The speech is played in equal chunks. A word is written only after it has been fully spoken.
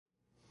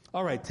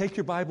All right, take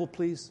your Bible,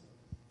 please.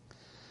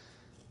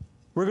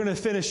 We're going to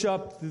finish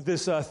up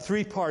this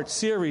three-part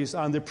series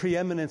on the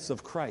preeminence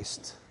of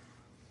Christ.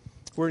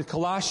 We're in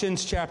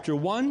Colossians chapter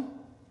 1,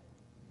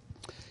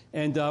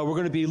 and we're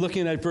going to be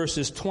looking at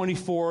verses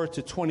 24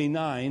 to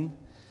 29.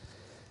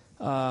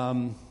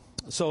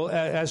 So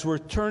as we're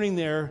turning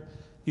there,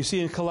 you see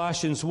in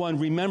Colossians 1,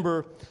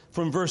 remember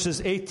from verses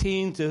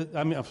 15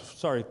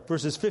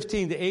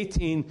 to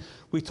 18,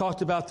 we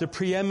talked about the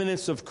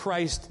preeminence of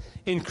Christ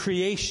in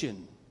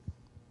creation.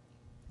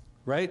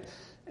 Right?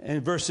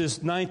 And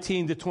verses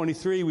 19 to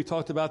 23, we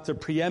talked about the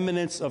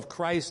preeminence of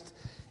Christ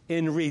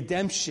in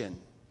redemption.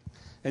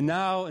 And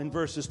now in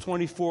verses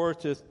 24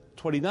 to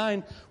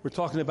 29, we're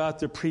talking about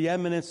the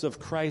preeminence of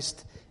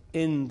Christ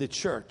in the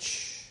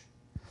church.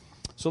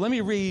 So let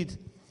me read,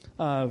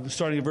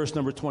 starting at verse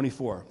number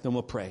 24, then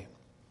we'll pray.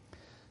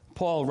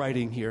 Paul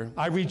writing here,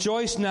 I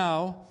rejoice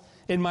now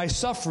in my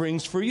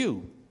sufferings for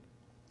you,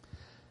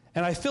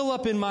 and I fill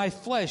up in my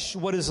flesh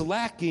what is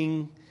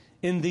lacking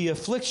in the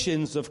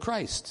afflictions of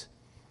Christ,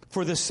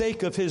 for the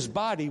sake of his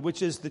body,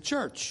 which is the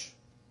church,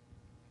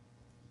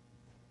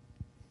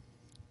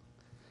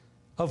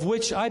 of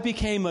which I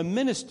became a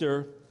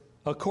minister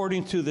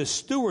according to the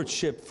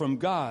stewardship from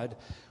God,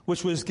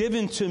 which was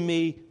given to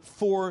me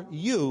for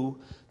you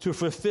to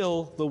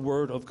fulfill the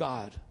word of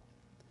God.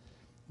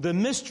 The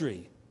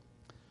mystery,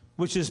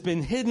 which has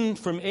been hidden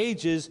from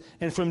ages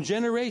and from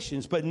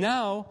generations, but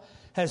now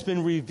has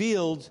been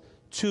revealed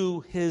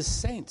to his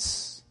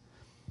saints.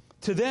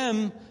 To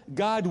them,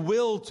 God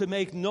willed to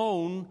make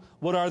known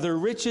what are the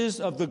riches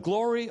of the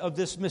glory of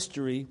this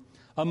mystery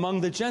among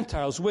the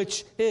Gentiles,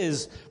 which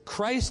is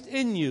Christ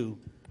in you,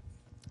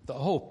 the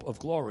hope of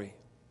glory.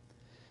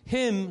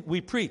 Him we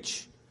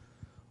preach,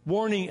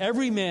 warning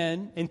every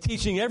man and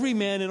teaching every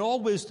man in all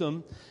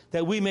wisdom,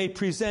 that we may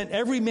present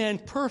every man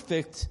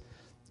perfect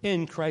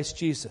in Christ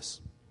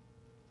Jesus.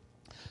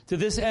 To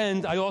this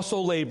end I also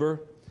labor,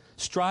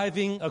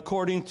 striving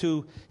according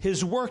to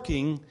his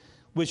working,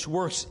 which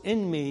works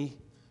in me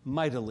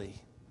mightily.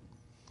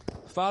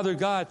 Father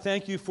God,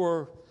 thank you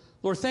for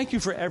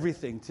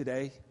everything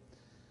today.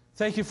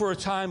 Thank you for a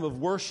time of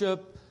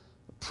worship,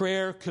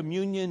 prayer,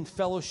 communion,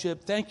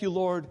 fellowship. Thank you,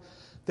 Lord,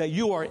 that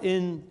you are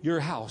in your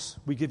house.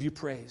 We give you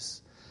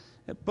praise.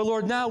 But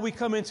Lord, now we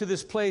come into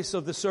this place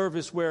of the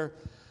service where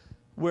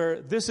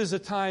this is a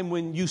time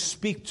when you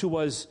speak to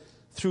us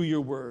through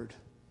your word.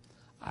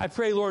 I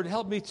pray, Lord,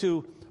 help me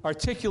to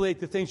articulate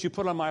the things you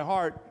put on my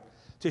heart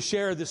to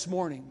share this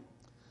morning.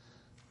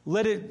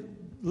 Let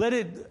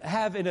it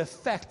have an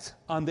effect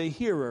on the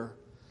hearer,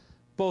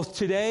 both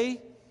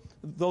today,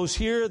 those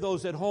here,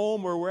 those at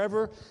home or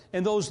wherever,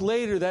 and those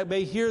later that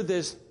may hear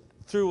this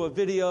through a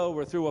video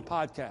or through a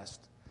podcast.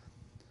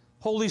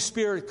 Holy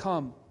Spirit,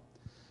 come.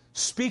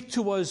 Speak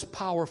to us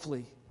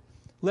powerfully.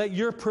 Let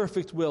your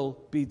perfect will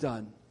be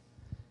done.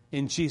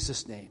 In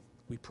Jesus' name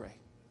we pray.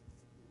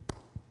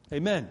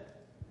 Amen.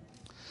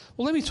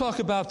 Well, let me talk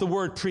about the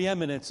word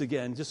preeminence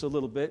again, just a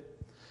little bit.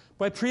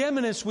 By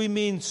preeminence, we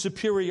mean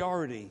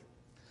superiority.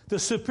 The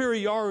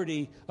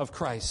superiority of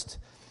Christ.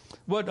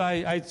 What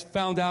I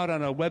found out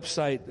on a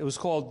website, it was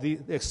called the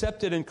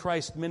Accepted in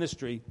Christ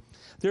Ministry.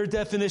 Their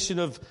definition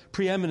of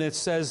preeminence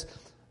says,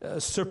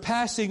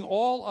 surpassing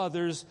all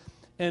others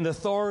in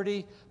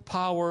authority,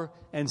 power,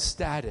 and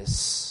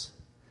status.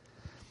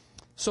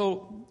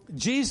 So,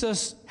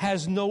 Jesus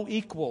has no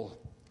equal.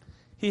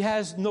 He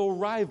has no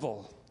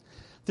rival.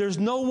 There's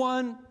no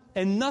one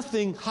and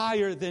nothing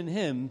higher than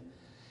him.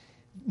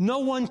 No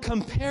one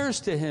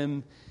compares to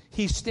him.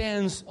 He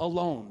stands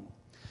alone.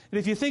 And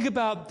if you think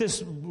about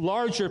this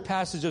larger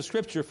passage of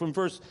Scripture from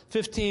verse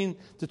 15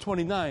 to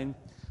 29,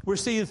 we're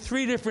seeing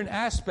three different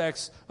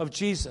aspects of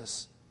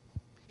Jesus.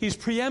 He's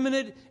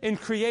preeminent in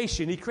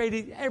creation. He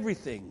created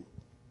everything.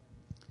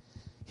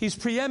 He's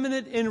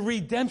preeminent in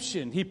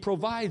redemption. He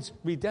provides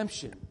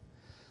redemption.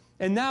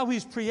 And now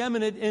he's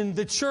preeminent in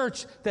the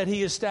church that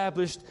he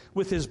established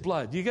with his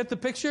blood. Do you get the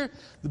picture?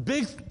 The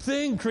big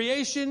thing,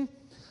 creation,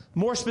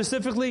 more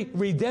specifically,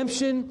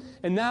 redemption.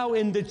 And now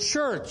in the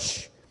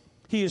church,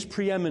 he is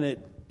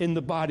preeminent in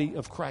the body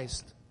of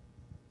Christ.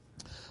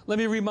 Let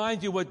me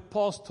remind you what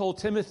Paul told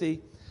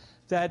Timothy,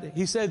 that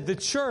he said the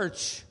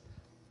church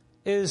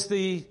is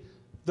the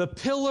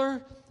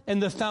pillar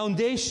and the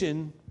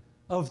foundation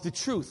of the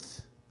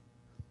truth.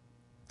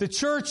 The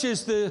church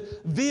is the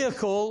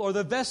vehicle or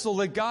the vessel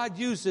that God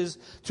uses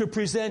to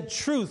present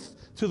truth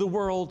to the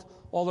world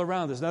all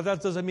around us. Now,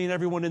 that doesn't mean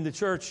everyone in the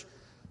church,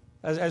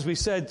 as we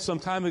said some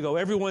time ago,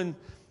 everyone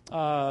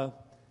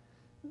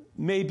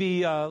may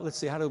be, let's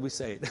see, how do we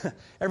say it?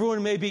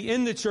 Everyone may be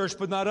in the church,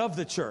 but not of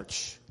the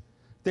church.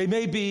 They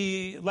may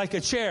be like a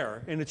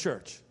chair in a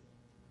church,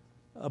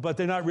 but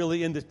they're not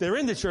really they're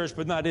in the church,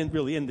 but not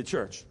really in the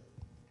church.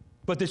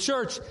 But the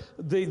church,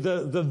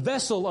 the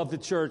vessel of the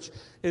church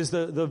is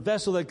the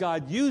vessel that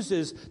God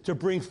uses to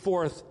bring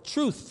forth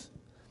truth.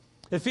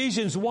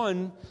 Ephesians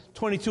 1,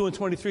 22 and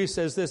 23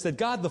 says this, that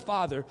God the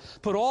Father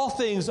put all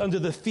things under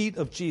the feet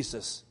of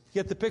Jesus.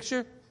 You get the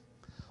picture?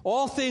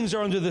 All things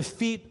are under the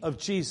feet of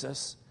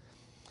Jesus.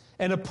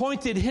 and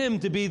appointed him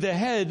to be the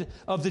head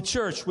of the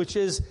church, which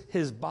is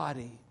his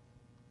body.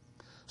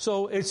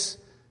 So it's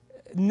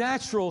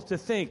natural to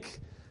think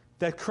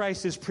that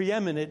Christ is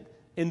preeminent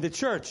in the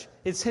church.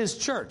 It's his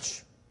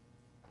church.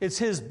 It's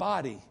his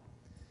body.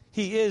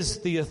 He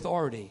is the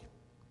authority.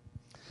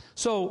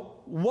 So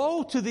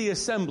woe to the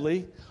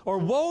assembly, or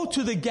woe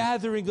to the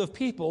gathering of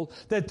people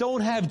that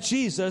don't have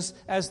Jesus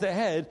as the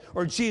head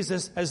or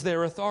Jesus as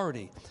their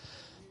authority.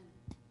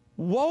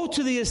 Woe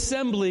to the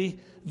assembly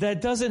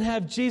that doesn't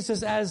have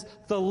Jesus as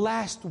the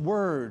last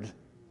word.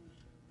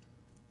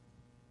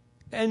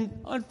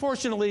 And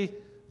unfortunately,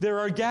 there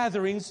are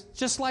gatherings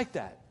just like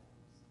that,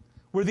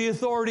 where the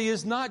authority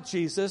is not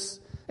Jesus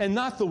and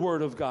not the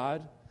Word of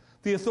God.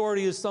 The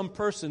authority is some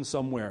person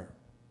somewhere.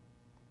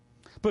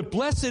 But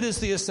blessed is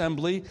the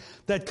assembly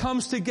that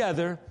comes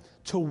together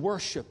to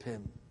worship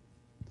him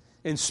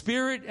in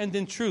spirit and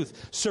in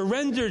truth,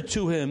 surrendered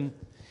to him,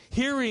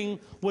 hearing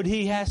what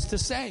he has to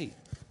say.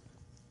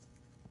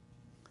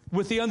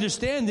 With the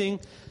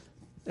understanding,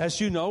 as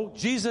you know,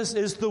 Jesus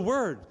is the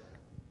Word.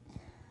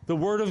 The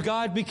Word of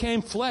God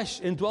became flesh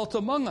and dwelt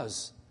among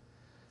us.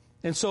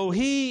 And so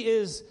he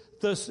has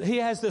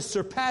the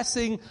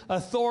surpassing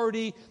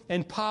authority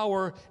and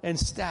power and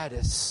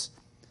status.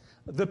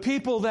 The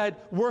people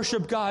that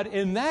worship God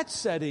in that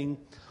setting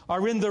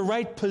are in the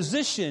right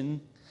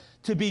position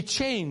to be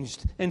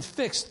changed and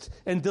fixed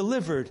and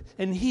delivered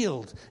and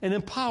healed and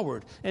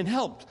empowered and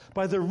helped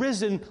by the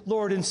risen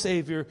Lord and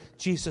Savior,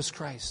 Jesus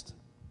Christ.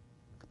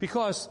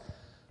 Because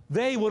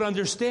they would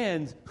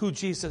understand who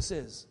Jesus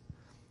is.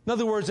 In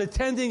other words,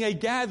 attending a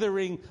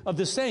gathering of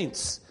the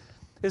saints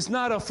is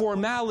not a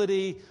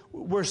formality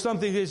where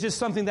something is just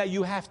something that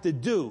you have to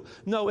do.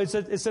 No, it's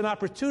an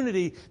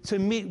opportunity to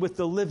meet with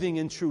the living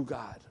and true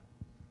God.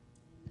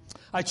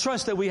 I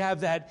trust that we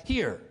have that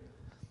here.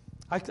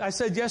 I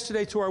said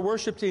yesterday to our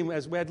worship team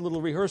as we had a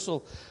little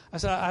rehearsal, I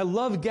said, I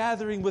love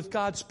gathering with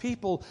God's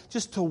people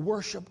just to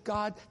worship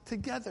God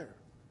together.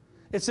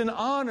 It's an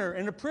honor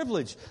and a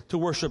privilege to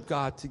worship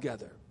God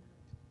together.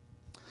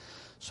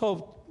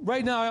 So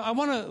right now, I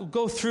want to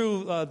go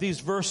through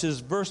these verses,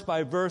 verse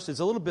by verse. It's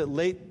a little bit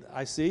late,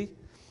 I see.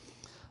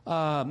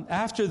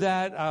 After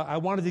that, I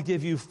wanted to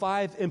give you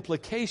 5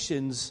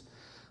 implications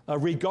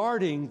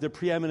regarding the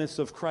preeminence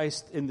of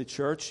Christ in the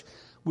church.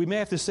 We may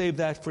have to save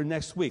that for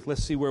next week.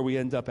 Let's see where we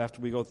end up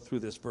after we go through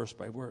this verse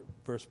by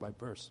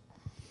verse.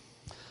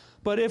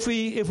 But if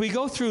we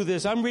go through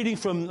this, I'm reading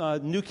from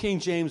New King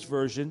James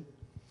Version.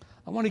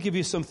 I want to give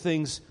you some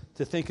things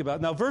to think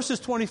about. Now, verses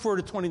 24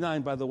 to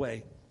 29, by the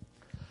way.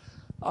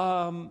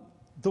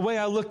 The way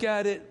I look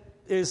at it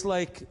is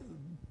like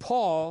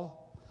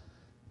Paul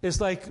is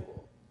like,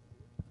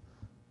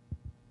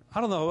 I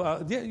don't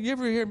know, you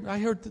ever hear,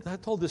 I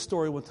told this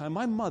story one time.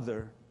 My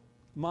mother,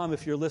 Mom,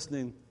 if you're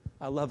listening,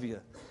 I love you.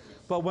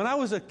 But when I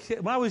was a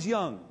kid, when I was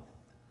young,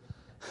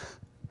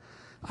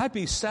 I'd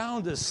be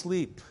sound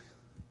asleep.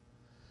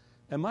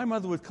 And my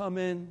mother would come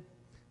in,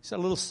 she had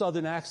a little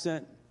southern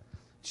accent.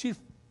 She'd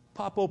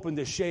pop open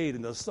the shade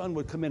and the sun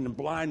would come in and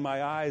blind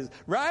my eyes.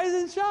 Rise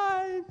and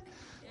shine.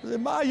 I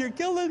said, Ma, you're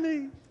killing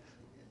me.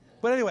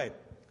 But anyway,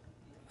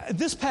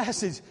 this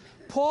passage,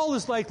 Paul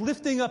is like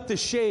lifting up the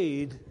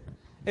shade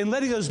and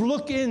letting us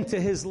look into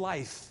his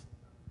life,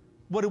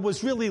 what it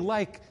was really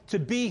like to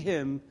be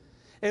him,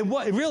 and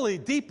what really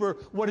deeper,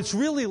 what it's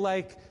really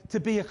like to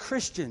be a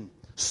Christian,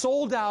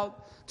 sold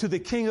out to the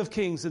King of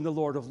Kings and the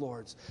Lord of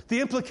Lords. The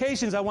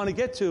implications I want to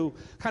get to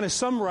kind of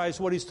summarize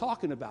what he's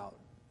talking about.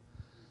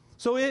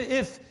 So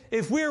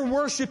if we're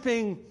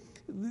worshiping,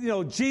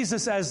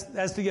 Jesus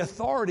as the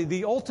authority,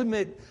 the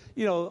ultimate,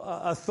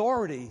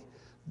 authority,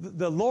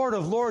 the Lord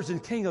of Lords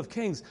and King of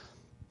Kings,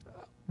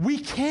 we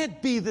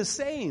can't be the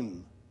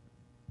same.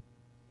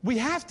 We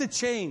have to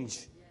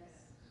change.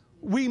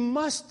 We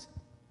must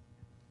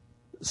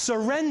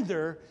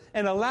surrender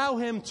and allow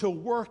him to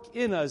work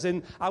in us.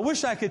 And I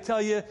wish I could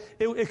tell you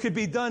it could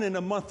be done in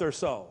a month or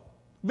so.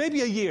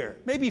 Maybe a year.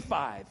 Maybe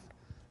 5.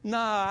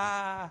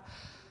 Nah,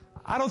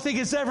 I don't think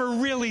it's ever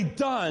really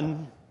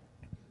done.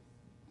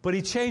 But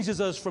he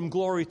changes us from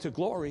glory to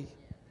glory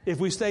if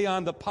we stay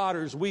on the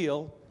potter's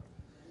wheel.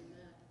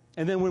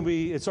 And then when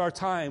it's our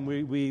time,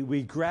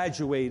 we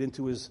graduate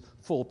into his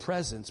full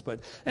presence.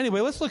 But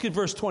anyway, let's look at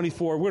verse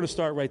 24. We're going to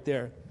start right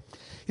there.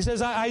 He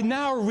says, I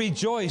now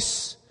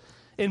rejoice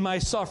in my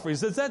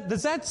sufferings.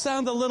 Does that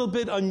sound a little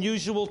bit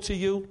unusual to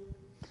you?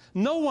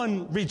 No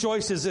one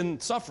rejoices in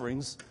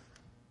sufferings.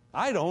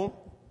 I don't.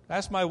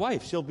 Ask my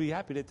wife. She'll be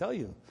happy to tell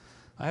you.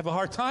 I have a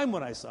hard time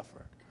when I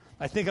suffer.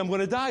 I think I'm going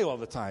to die all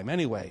the time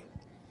anyway.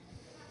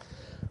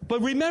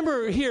 But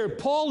remember here,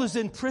 Paul is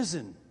in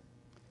prison.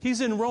 He's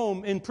in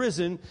Rome in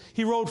prison.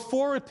 He wrote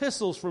 4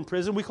 epistles from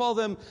prison. We call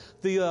them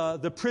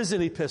the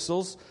prison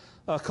epistles.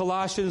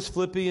 Colossians,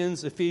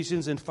 Philippians,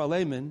 Ephesians, and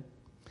Philemon.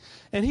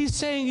 And he's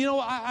saying,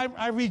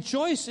 I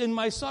rejoice in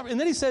my suffering. And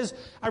then he says,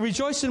 I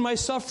rejoice in my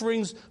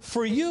sufferings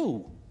for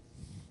you.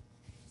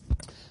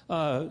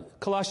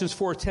 Colossians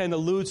 4:10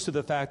 alludes to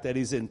the fact that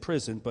he's in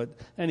prison. But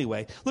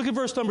anyway, look at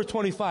verse number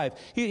 25.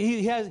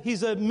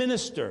 He's a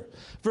minister.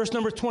 Verse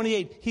number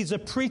 28, he's a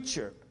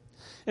preacher.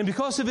 And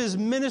because of his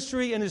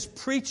ministry and his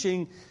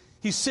preaching,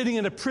 he's sitting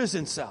in a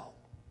prison cell.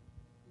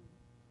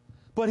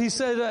 But he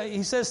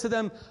says to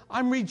them,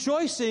 I'm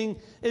rejoicing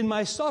in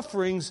my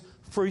sufferings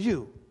for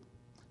you.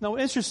 Now,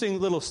 interesting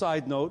little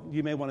side note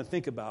you may want to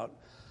think about.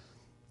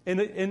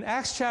 In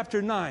Acts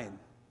chapter 9,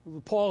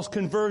 Paul's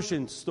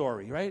conversion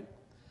story, right?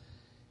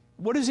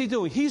 What is he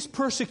doing? He's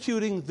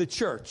persecuting the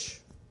church.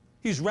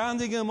 He's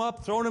rounding them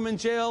up, throwing them in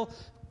jail,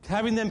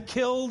 having them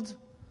killed.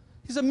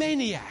 He's a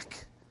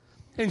maniac.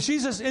 And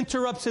Jesus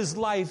interrupts his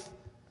life,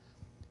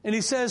 and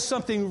he says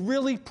something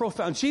really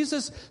profound.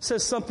 Jesus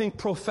says something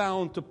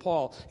profound to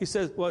Paul. He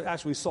says, well,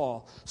 actually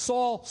Saul.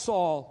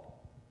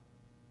 Saul,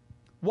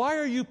 why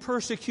are you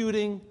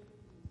persecuting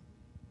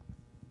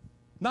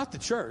not the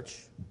church,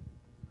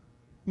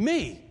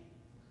 me?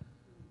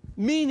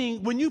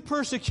 Meaning, when you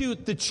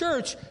persecute the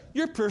church,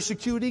 you're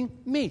persecuting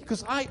me,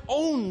 because I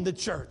own the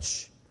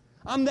church.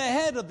 I'm the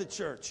head of the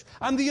church.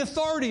 I'm the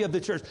authority of the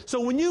church.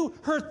 So when you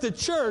hurt the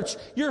church,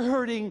 you're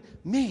hurting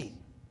me.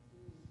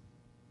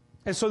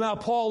 And so now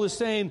Paul is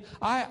saying,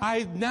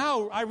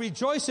 I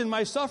rejoice in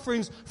my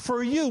sufferings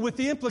for you, with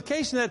the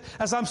implication that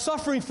as I'm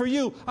suffering for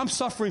you, I'm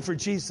suffering for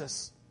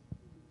Jesus.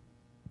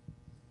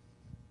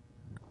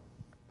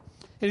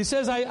 And he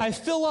says, I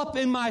fill up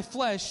in my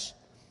flesh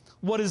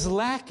what is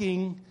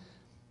lacking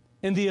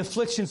in the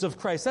afflictions of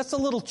Christ. That's a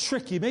little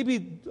tricky,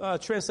 maybe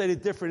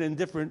translated different in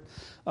different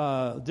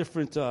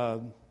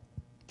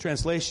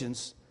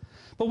translations.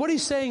 But what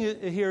he's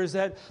saying here is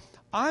that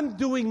I'm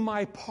doing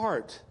my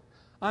part.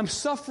 I'm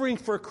suffering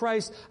for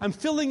Christ. I'm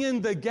filling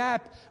in the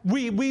gap.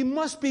 We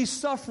must be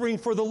suffering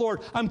for the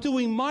Lord. I'm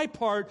doing my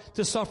part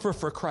to suffer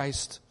for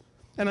Christ.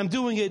 And I'm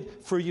doing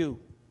it for you.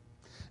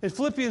 In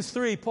Philippians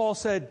 3, Paul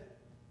said,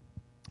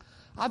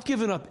 I've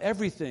given up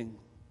everything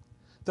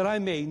that I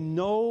may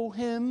know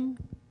him,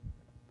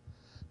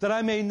 that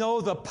I may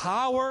know the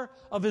power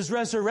of his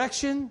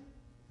resurrection.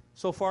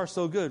 So far,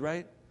 so good,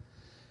 right?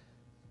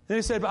 Then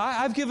he said,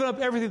 I've given up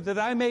everything that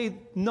I may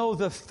know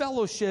the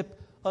fellowship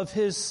of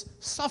his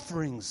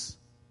sufferings.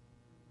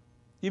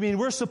 You mean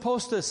we're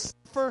supposed to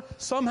suffer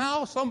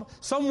somehow,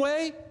 some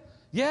way?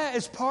 Yeah,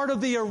 it's part of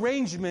the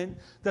arrangement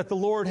that the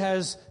Lord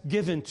has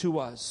given to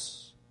us.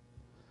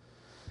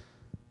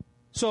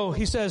 So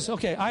he says,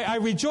 okay, I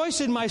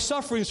rejoice in my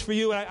sufferings for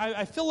you, and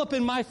I fill up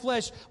in my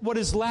flesh what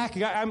is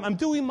lacking. I'm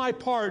doing my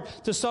part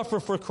to suffer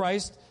for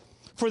Christ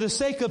for the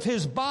sake of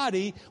his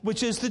body,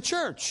 which is the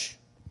church.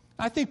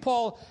 I think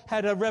Paul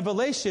had a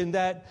revelation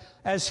that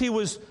as he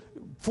was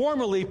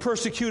formerly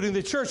persecuting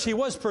the church, he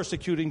was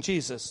persecuting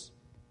Jesus,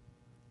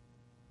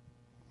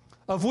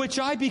 of which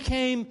I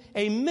became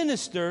a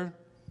minister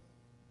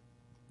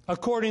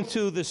according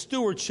to the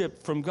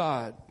stewardship from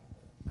God.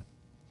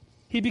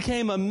 He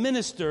became a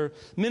minister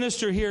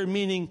here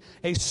meaning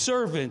a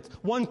servant,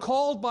 one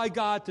called by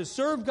God to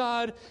serve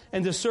God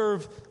and to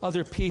serve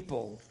other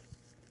people.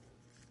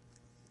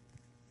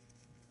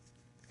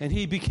 And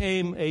he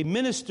became a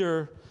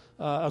minister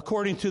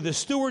according to the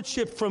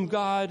stewardship from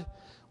God,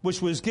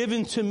 which was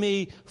given to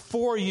me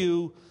for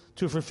you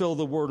to fulfill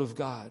the word of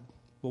God.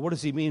 Well, what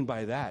does he mean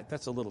by that?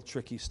 That's a little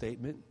tricky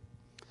statement.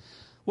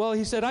 Well,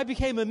 he said, I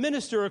became a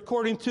minister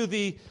according to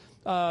the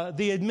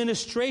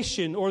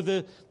administration or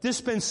the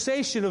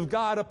dispensation of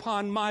God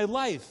upon my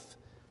life.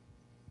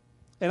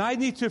 And I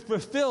need to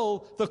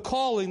fulfill the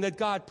calling that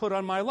God put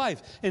on my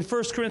life. In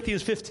 1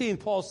 Corinthians 15,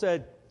 Paul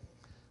said,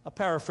 a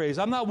paraphrase,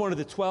 I'm not one of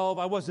the 12.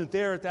 I wasn't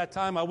there at that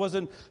time. I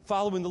wasn't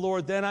following the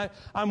Lord then.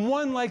 I'm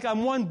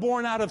one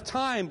born out of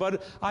time,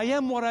 but I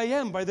am what I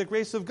am by the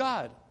grace of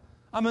God.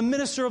 I'm a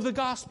minister of the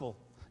gospel.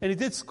 And he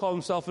did call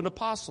himself an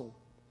apostle.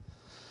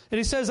 And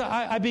he says,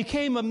 I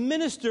became a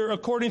minister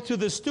according to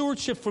the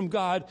stewardship from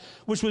God,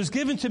 which was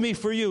given to me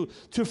for you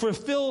to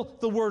fulfill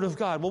the word of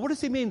God. Well, what does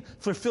he mean,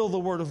 fulfill the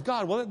word of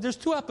God? Well, there's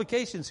two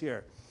applications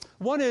here.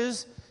 One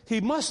is,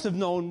 he must have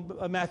known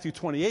Matthew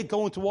 28,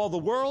 go into all the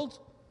world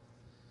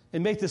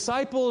and make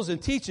disciples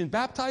and teach and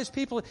baptize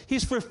people.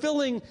 He's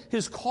fulfilling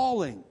his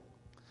calling.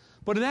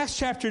 But in Acts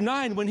chapter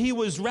 9, when he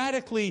was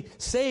radically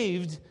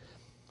saved,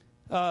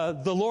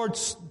 the Lord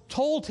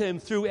told him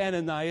through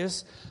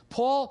Ananias,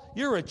 Paul,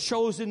 you're a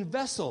chosen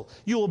vessel.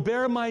 You will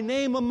bear my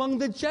name among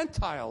the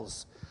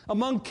Gentiles,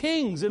 among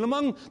kings, and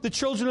among the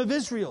children of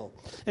Israel.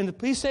 And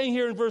he's saying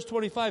here in verse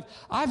 25,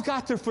 I've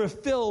got to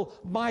fulfill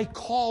my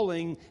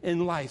calling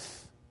in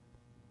life.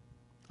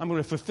 I'm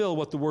going to fulfill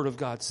what the Word of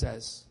God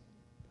says.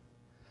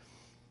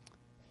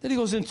 Then he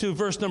goes into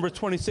verse number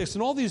 26,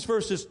 and all these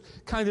verses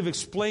kind of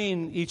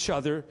explain each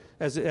other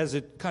as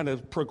it kind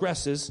of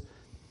progresses.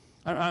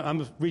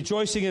 I'm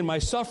rejoicing in my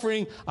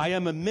suffering. I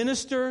am a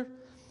minister.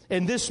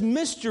 And this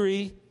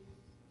mystery,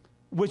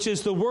 which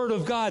is the Word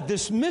of God,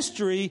 this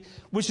mystery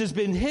which has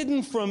been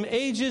hidden from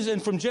ages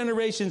and from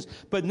generations,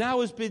 but now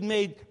has been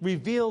made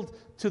revealed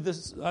to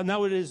the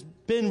now it has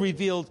been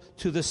revealed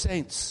to the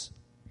saints.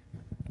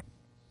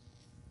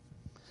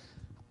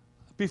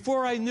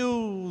 Before I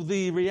knew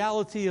the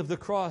reality of the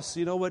cross,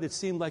 you know what? It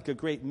seemed like a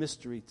great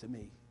mystery to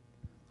me.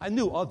 I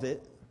knew of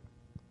it.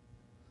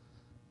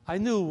 I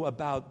knew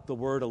about the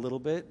word a little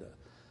bit,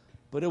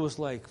 but it was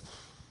like,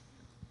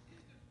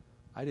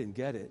 I didn't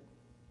get it.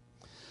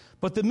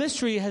 But the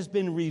mystery has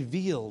been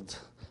revealed.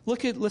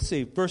 Let's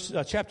see,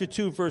 chapter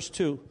 2, verse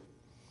 2.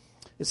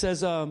 It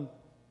says,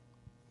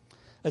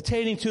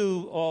 attaining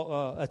to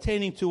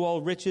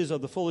all riches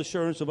of the full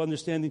assurance of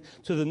understanding,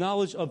 to the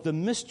knowledge of the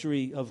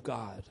mystery of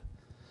God.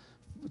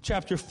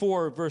 Chapter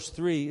 4, verse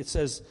 3, it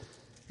says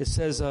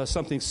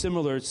something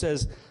similar. It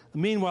says,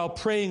 meanwhile,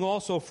 praying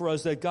also for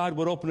us that God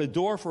would open a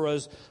door for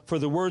us for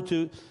the word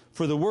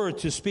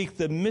to speak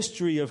the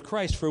mystery of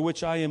Christ, for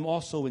which I am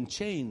also in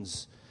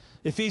chains.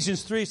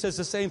 Ephesians 3 says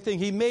the same thing.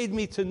 He made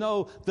me to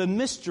know the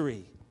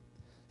mystery.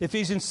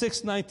 Ephesians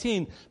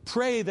 6:19,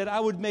 pray that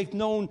I would make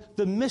known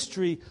the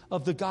mystery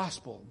of the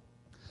gospel.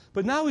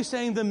 But now he's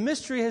saying the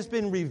mystery has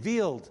been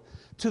revealed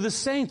to the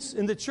saints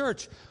in the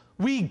church.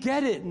 We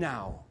get it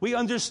now. We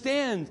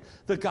understand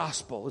the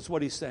gospel, is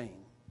what he's saying.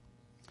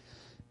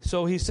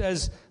 So he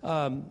says,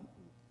 in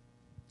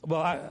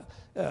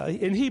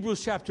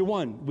Hebrews chapter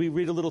 1, we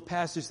read a little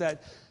passage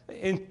that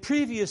in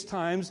previous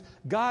times,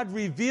 God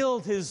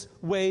revealed his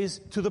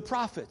ways to the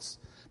prophets.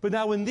 But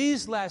now in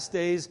these last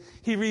days,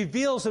 he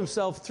reveals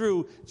himself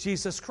through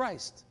Jesus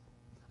Christ.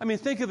 I mean,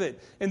 think of it.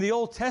 In the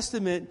Old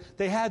Testament,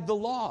 they had the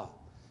law.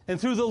 And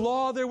through the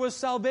law, there was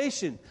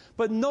salvation.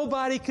 But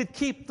nobody could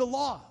keep the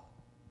law.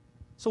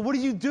 So what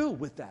do you do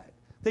with that?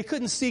 They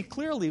couldn't see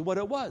clearly what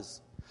it was.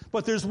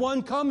 But there's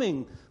one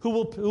coming who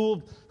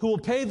will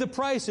pay the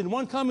price, and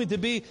one coming to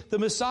be the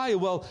Messiah.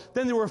 Well,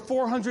 then there were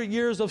 400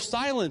 years of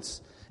silence.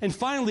 And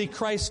finally,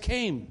 Christ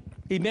came.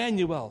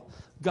 Emmanuel,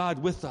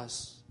 God with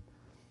us.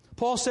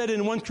 Paul said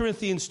in 1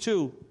 Corinthians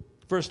 2,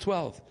 verse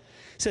 12,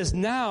 it says,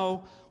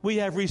 now we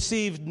have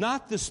received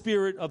not the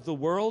spirit of the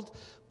world,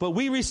 but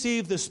we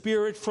received the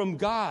Spirit from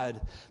God,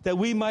 that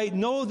we might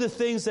know the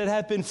things that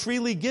have been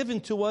freely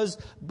given to us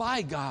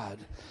by God.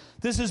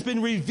 This has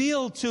been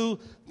revealed to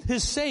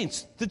his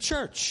saints, the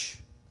church.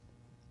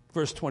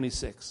 Verse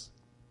 26.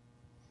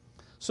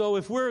 So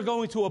if we're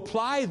going to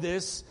apply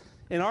this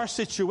in our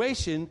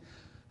situation,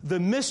 the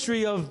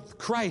mystery of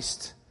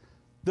Christ,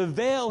 the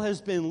veil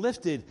has been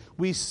lifted.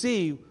 We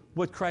see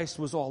what Christ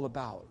was all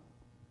about.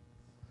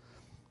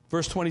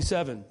 Verse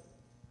 27.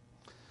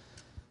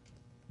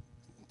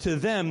 To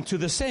them, to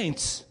the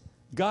saints,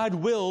 God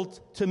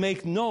willed to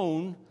make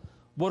known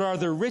what are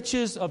the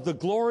riches of the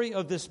glory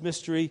of this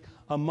mystery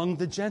among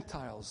the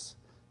Gentiles.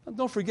 And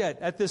don't forget,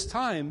 at this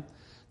time,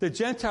 the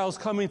Gentiles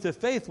coming to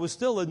faith was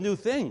still a new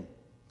thing.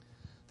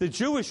 The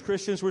Jewish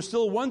Christians were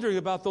still wondering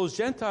about those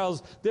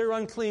Gentiles. They're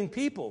unclean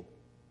people.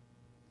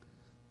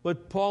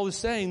 But Paul is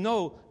saying,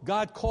 no,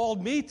 God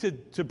called me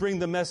to bring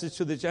the message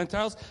to the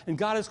Gentiles, and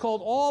God has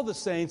called all the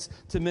saints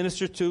to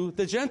minister to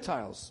the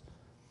Gentiles.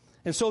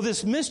 And so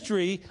this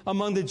mystery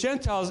among the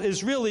Gentiles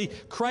is really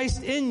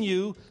Christ in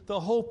you, the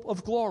hope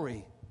of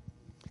glory.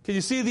 Can you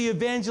see the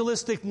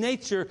evangelistic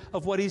nature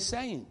of what he's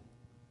saying?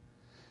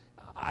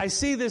 I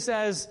see this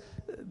as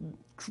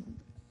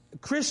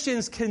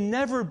Christians can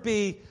never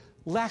be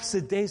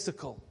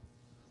lackadaisical.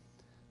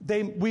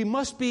 We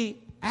must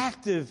be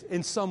active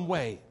in some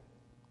way.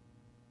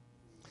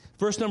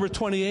 Verse number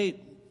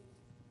 28,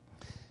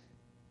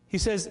 he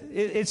says,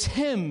 it's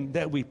him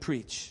that we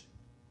preach.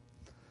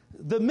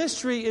 The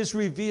mystery is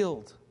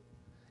revealed.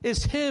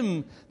 It's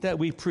him that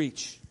we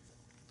preach.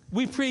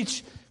 We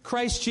preach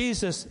Christ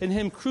Jesus and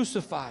him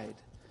crucified.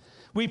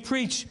 We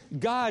preach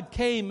God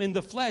came in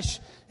the flesh,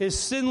 his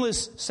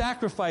sinless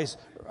sacrifice,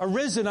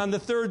 arisen on the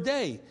third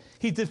day.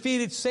 He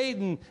defeated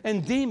Satan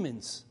and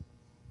demons.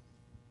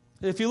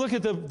 If you look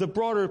at the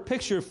broader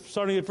picture,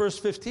 starting at verse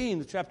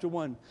 15 of chapter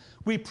 1,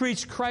 we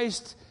preach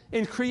Christ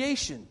in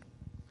creation.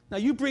 Now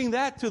you bring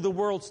that to the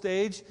world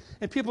stage,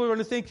 and people are going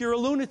to think you're a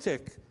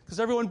lunatic, because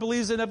everyone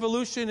believes in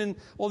evolution and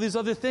all these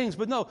other things.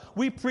 But no,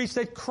 we preach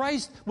that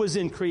Christ was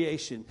in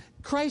creation.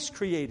 Christ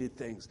created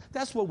things.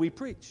 That's what we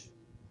preach.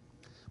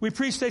 We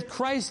preach that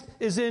Christ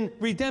is in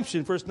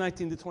redemption, verse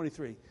 19 to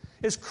 23.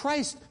 It's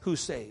Christ who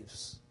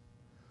saves.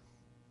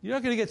 You're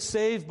not going to get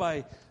saved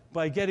by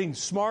getting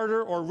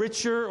smarter or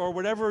richer or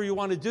whatever you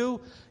want to do.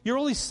 You're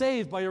only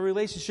saved by a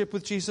relationship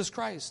with Jesus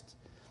Christ.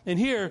 And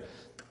here,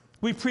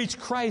 we preach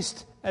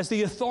Christ as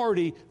the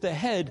authority, the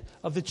head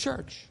of the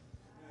church.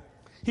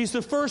 He's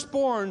the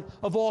firstborn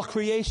of all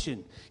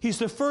creation. He's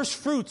the first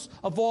fruits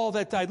of all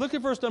that died. Look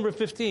at verse number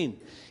 15.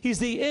 He's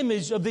the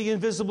image of the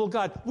invisible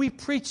God. We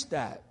preach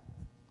that.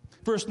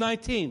 Verse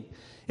 19.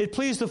 It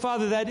pleased the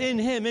Father that in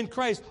him, in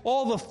Christ,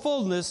 all the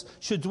fullness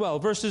should dwell.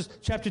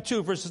 Chapter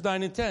 2, verses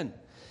 9 and 10.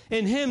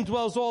 In him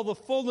dwells all the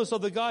fullness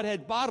of the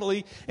Godhead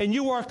bodily, and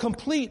you are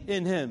complete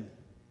in him.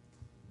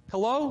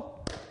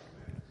 Hello?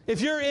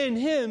 If you're in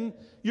him,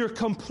 you're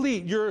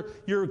complete,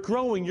 you're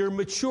growing, you're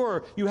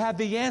mature, you have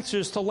the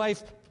answers to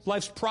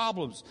life's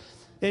problems.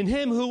 In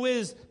him who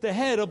is the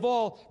head of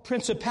all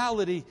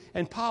principality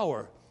and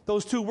power.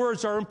 Those two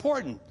words are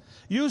important.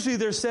 Usually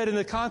they're said in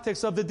the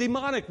context of the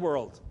demonic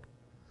world.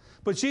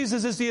 But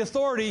Jesus is the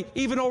authority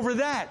even over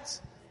that.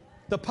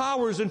 The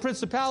powers and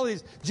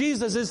principalities,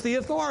 Jesus is the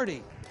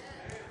authority.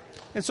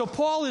 And so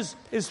Paul is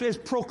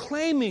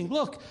proclaiming,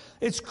 look,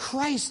 it's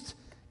Christ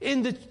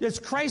it's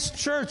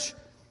Christ's church.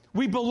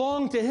 We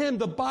belong to Him,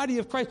 the body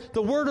of Christ.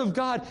 The Word of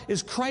God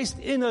is Christ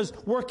in us,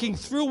 working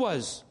through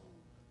us.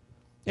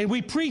 And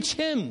we preach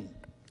Him.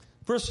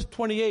 Verse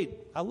 28.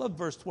 I love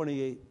verse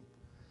 28.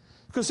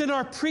 Because in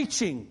our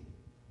preaching,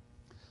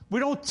 we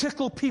don't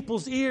tickle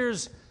people's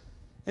ears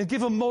and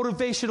give them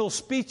motivational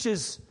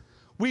speeches.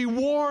 We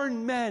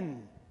warn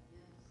men.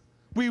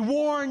 We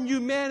warn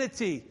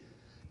humanity.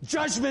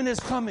 Judgment is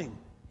coming.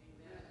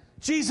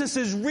 Jesus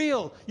is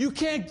real. You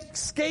can't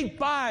skate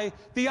by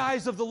the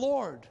eyes of the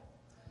Lord.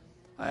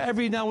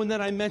 Every now and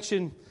then I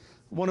mention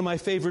one of my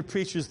favorite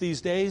preachers these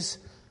days,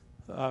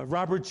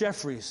 Robert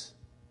Jeffries,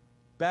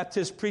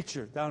 Baptist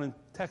preacher down in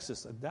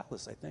Texas,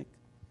 Dallas, I think.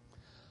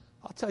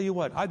 I'll tell you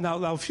what,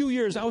 now a few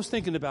years, I was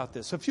thinking about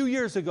this. A few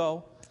years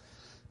ago,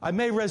 I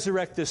may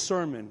resurrect this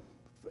sermon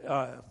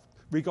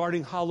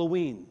regarding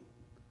Halloween.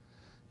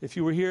 If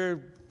you were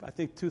here, I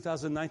think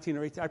 2019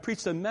 or 18, I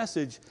preached a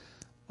message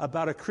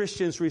about a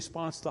Christian's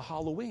response to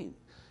Halloween.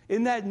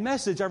 In that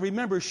message, I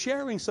remember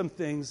sharing some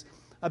things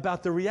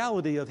about the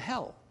reality of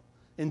hell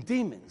and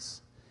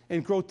demons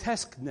and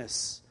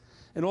grotesqueness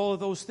and all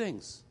of those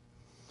things.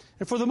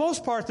 And for the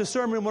most part, the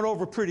sermon went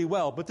over pretty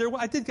well, but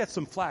I did get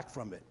some flack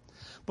from it.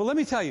 But let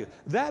me tell you,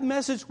 that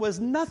message was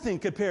nothing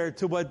compared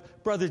to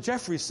what Brother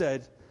Jeffrey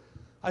said.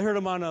 I heard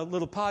him on a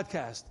little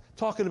podcast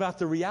talking about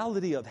the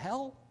reality of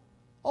hell.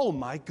 Oh,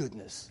 my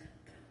goodness.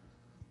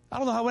 I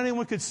don't know how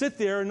anyone could sit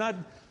there and not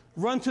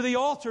run to the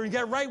altar and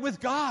get right with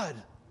God,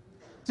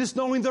 just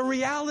knowing the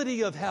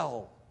reality of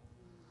hell.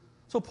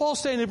 So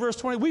Paul's saying in verse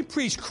 20, we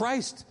preach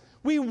Christ.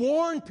 We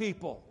warn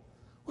people.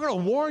 We're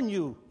going to warn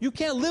you. You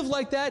can't live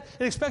like that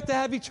and expect to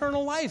have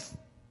eternal life.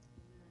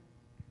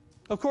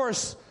 Of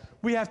course,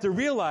 we have to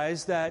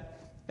realize that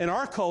in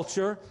our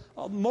culture,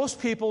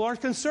 most people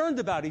aren't concerned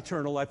about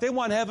eternal life. They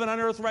want heaven on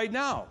earth right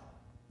now.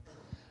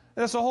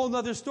 And that's a whole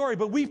other story.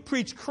 But we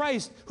preach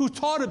Christ who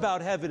taught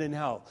about heaven and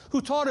hell,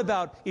 who taught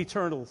about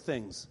eternal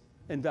things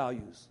and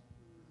values.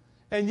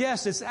 And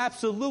yes, it's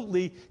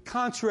absolutely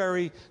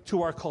contrary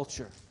to our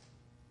culture.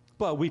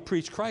 But we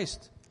preach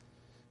Christ.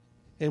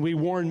 And we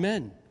warn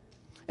men.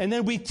 And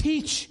then we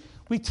teach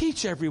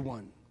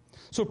everyone.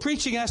 So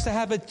preaching has to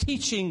have a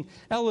teaching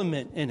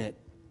element in it.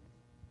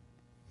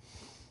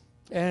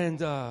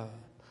 And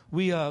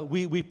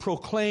we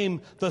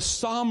proclaim the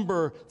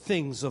somber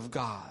things of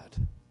God.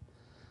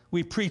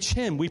 We preach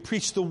Him. We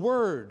preach the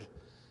Word.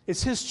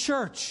 It's His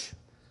church.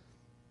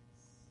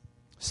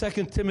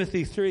 2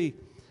 Timothy 3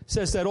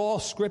 says that all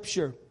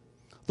Scripture,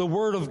 the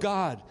Word of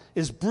God,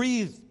 is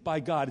breathed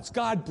by God. It's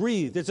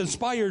God-breathed. It's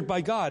inspired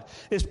by God.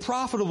 It's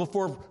profitable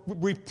for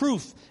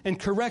reproof and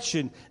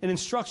correction and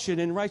instruction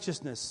in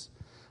righteousness.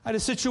 I had a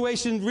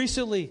situation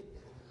recently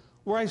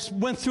where I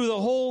went through a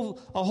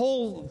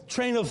whole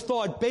train of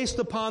thought based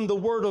upon the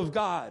Word of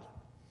God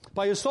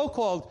by a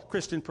so-called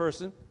Christian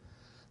person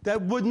that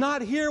would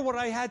not hear what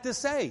I had to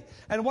say.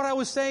 And what I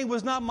was saying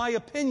was not my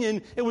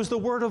opinion, it was the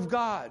Word of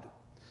God.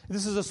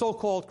 This is a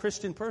so-called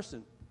Christian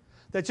person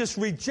that just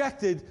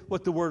rejected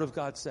what the Word of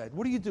God said.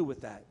 What do you do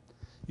with that?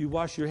 You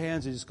wash your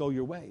hands and just go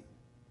your way.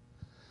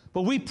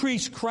 But we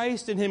preach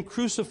Christ and Him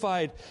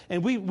crucified,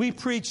 and we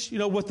preach,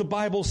 what the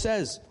Bible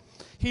says.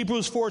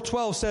 Hebrews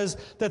 4:12 says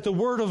that the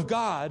Word of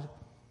God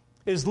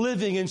is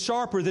living and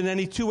sharper than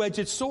any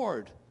two-edged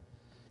sword.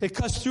 It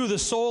cuts through the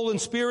soul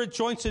and spirit,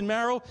 joints and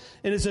marrow,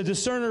 and is a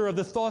discerner of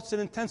the thoughts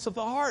and intents of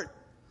the heart.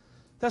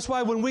 That's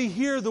why when we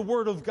hear the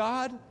Word of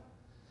God,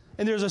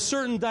 and there's a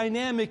certain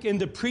dynamic in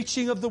the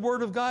preaching of the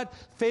Word of God,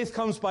 faith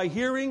comes by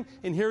hearing,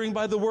 and hearing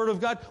by the Word of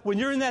God. When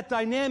you're in that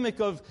dynamic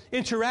of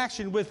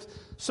interaction with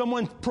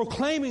someone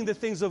proclaiming the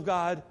things of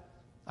God,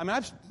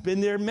 I've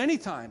been there many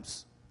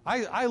times.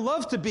 I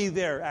love to be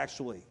there,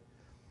 actually.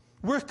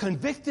 We're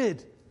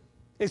convicted.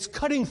 It's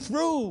cutting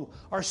through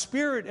our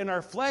spirit and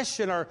our flesh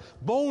and our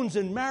bones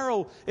and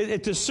marrow.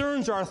 It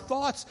discerns our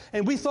thoughts.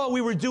 And we thought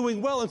we were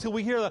doing well until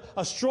we hear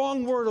a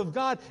strong word of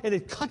God, and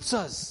it cuts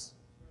us.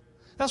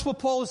 That's what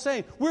Paul is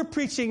saying. We're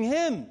preaching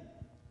Him.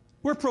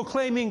 We're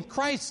proclaiming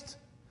Christ.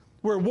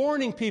 We're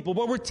warning people,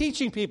 but we're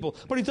teaching people.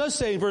 But he does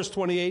say in verse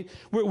 28,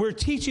 we're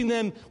teaching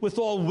them with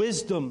all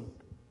wisdom.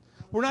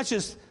 We're not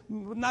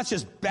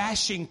just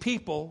bashing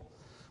people.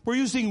 We're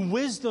using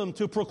wisdom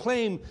to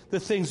proclaim the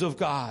things of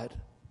God,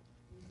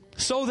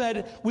 so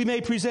that we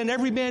may present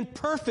every man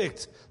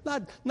perfect.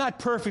 Not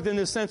perfect in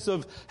the sense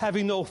of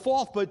having no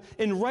fault, but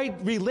in right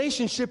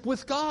relationship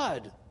with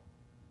God.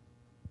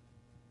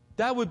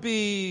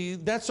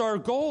 That's our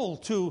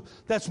goal.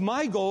 That's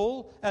my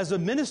goal as a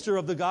minister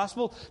of the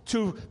gospel,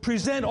 to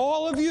present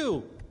all of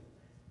you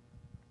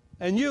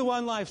and you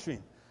on live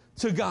stream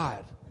to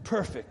God,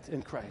 perfect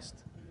in Christ.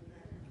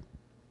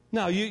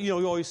 Now, you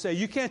always say,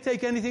 you can't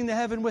take anything to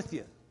heaven with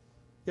you.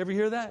 You ever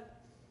hear that?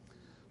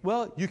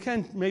 Well, you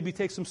can maybe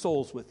take some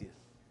souls with you.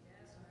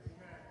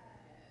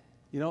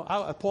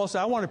 Paul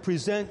said, I want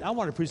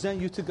to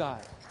present you to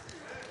God.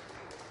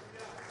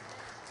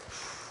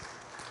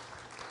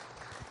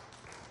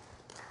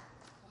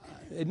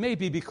 it may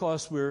be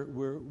because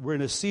we're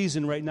in a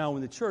season right now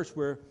in the church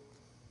where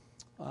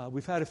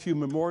we've had a few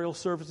memorial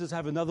services. I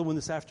have another one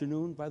this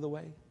afternoon, by the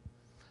way.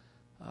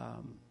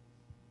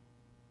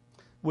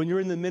 When you're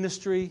in the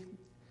ministry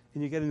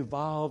and you get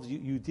involved,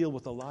 you deal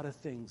with a lot of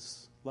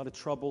things, a lot of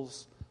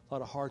troubles, a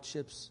lot of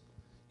hardships.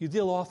 You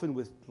deal often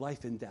with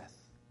life and death.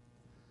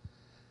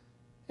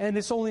 And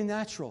it's only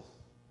natural.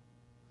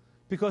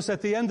 Because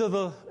at the end of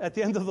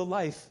the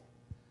life,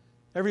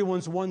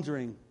 everyone's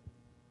wondering,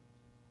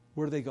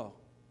 where do they go?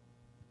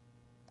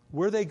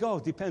 Where they go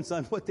depends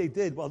on what they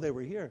did while they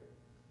were here.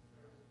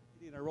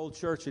 In our old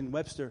church in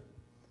Webster,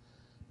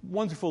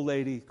 wonderful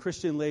lady,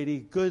 Christian lady,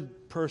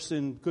 good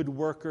person, good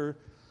worker,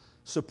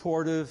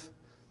 supportive.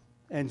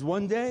 And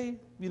one day,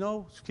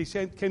 she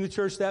came to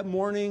church that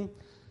morning.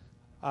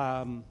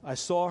 I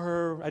saw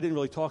her. I didn't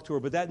really talk to her,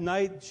 but that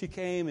night she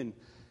came, and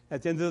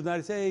at the end of the night,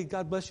 I said, "Hey,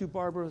 God bless you,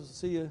 Barbara.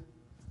 See you."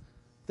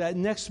 That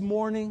next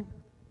morning,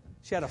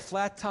 she had a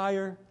flat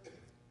tire.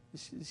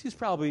 She's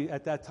probably,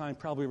 at that time,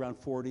 probably around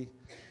 40.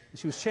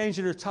 She was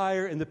changing her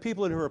tire, and the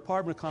people in her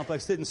apartment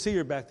complex didn't see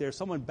her back there.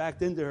 Someone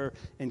backed into her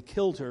and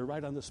killed her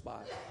right on the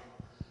spot.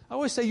 I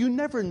always say, you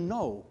never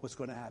know what's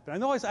going to happen. I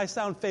know I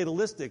sound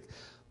fatalistic,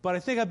 but I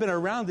think I've been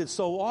around it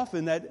so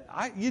often that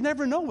you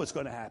never know what's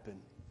going to happen.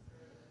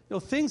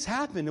 Things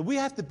happen, and we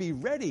have to be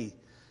ready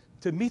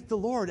to meet the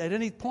Lord at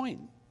any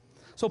point.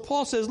 So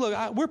Paul says,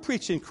 look, we're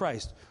preaching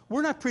Christ.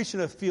 We're not preaching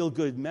a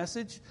feel-good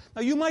message.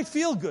 Now, you might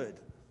feel good.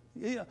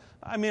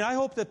 I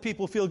hope that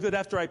people feel good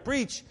after I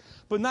preach,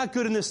 but not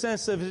good in the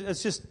sense of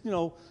it's just,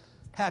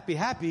 happy.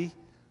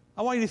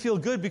 I want you to feel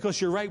good because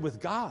you're right with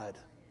God.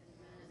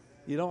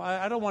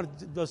 I don't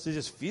want us to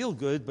just feel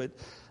good, but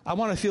I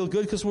want to feel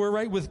good because we're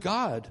right with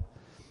God.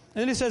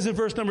 And then he says in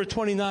verse number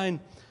 29,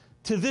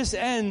 to this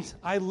end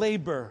I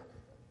labor.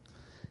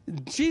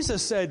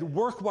 Jesus said,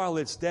 work while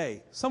it's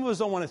day. Some of us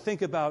don't want to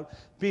think about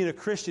being a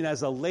Christian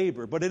as a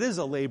labor, but it is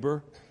a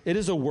labor. It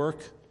is a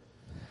work.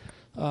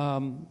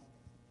 And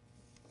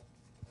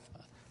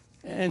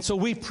so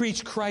we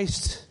preach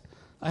Christ.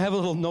 I have a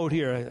little note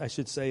here, I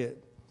should say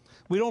it.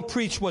 We don't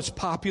preach what's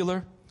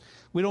popular.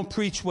 We don't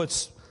preach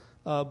what's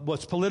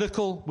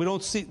political. We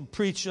don't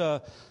preach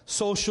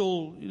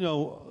social,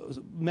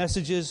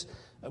 messages.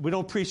 We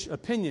don't preach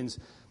opinions.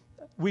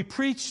 We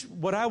preach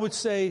what I would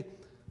say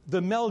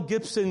the Mel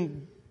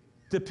Gibson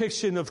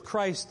depiction of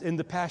Christ in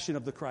The Passion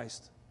of the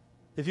Christ,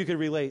 if you could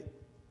relate.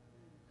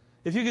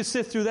 If you could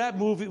sit through that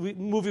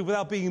movie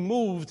without being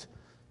moved,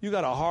 you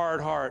got a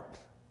hard heart.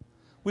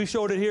 We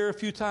showed it here a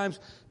few times.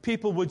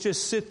 People would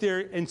just sit there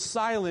in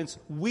silence,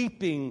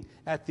 weeping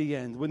at the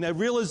end, when that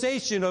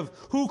realization of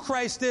who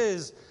Christ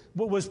is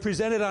what was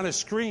presented on a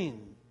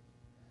screen,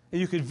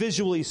 and you could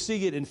visually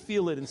see it and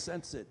feel it and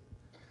sense it.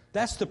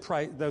 That's the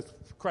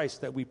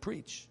Christ that we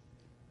preach.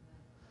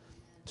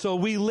 So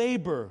we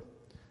labor.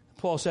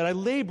 Paul said, I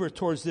labor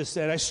towards this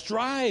end. I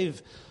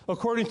strive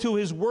according to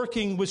his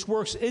working, which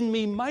works in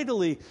me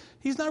mightily.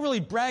 He's not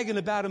really bragging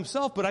about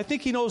himself, but I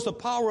think he knows the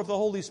power of the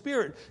Holy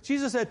Spirit.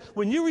 Jesus said,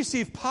 when you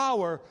receive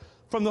power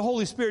from the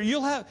Holy Spirit,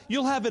 you'll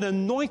have an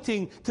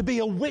anointing to be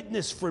a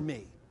witness for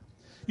me.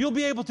 You'll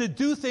be able to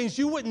do things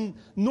you wouldn't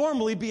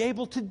normally be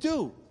able to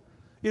do.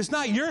 It's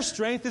not your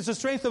strength, it's the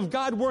strength of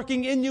God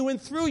working in you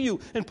and through you.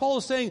 And Paul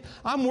is saying,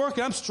 I'm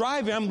working, I'm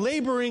striving, I'm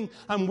laboring,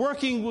 I'm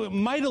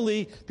working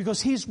mightily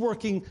because he's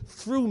working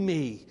through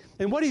me.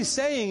 And what he's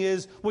saying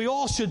is, we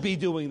all should be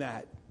doing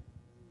that.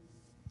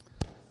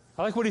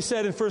 I like what he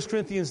said in 1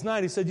 Corinthians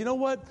 9. He said, you know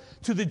what?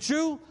 To the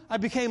Jew, I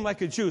became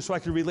like a Jew so I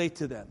could relate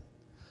to them.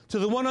 To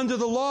the one under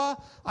the law,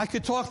 I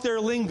could talk their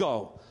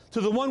lingo.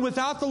 To the one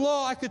without the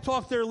law, I could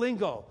talk their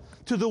lingo.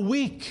 To the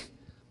weak,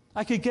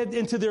 I could get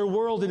into their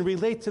world and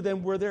relate to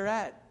them where they're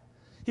at.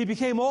 He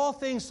became all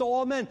things to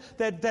all men,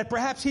 that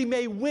perhaps he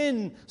may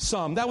win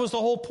some. That was the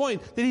whole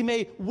point, that he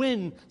may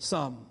win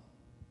some.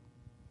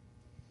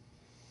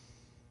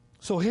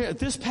 So here,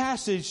 this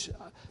passage,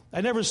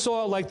 I never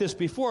saw it like this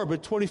before,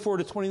 but 24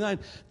 to 29,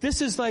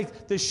 this is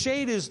like the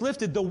shade is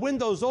lifted, the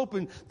window's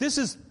open. This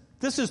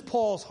is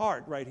Paul's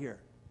heart right here.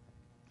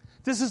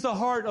 This is the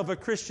heart of a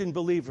Christian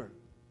believer.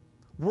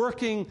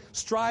 Working,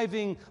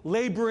 striving,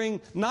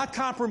 laboring, not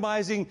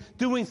compromising,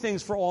 doing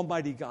things for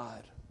Almighty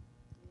God.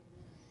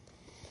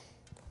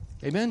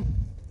 Amen?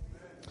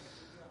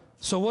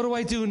 So what do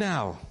I do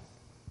now?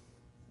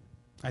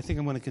 I think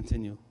I'm going to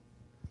continue.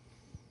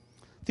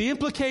 The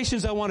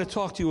implications I want to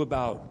talk to you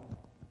about,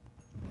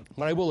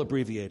 but I will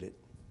abbreviate it.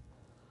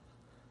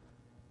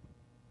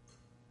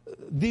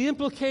 The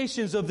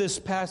implications of this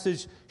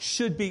passage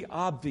should be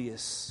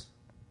obvious.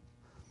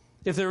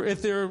 If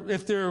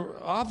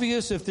they're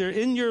obvious, if they're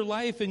in your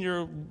life, in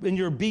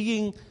your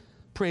being,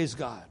 praise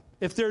God.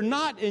 If they're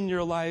not in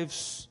your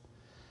lives,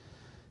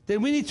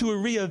 then we need to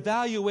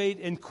reevaluate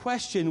and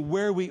question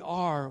where we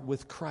are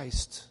with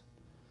Christ.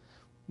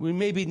 We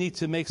maybe need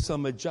to make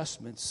some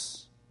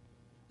adjustments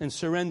and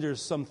surrender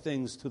some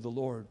things to the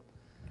Lord.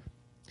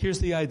 Here's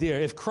the idea.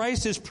 If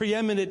Christ is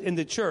preeminent in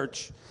the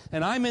church,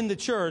 and I'm in the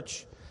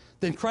church,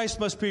 then Christ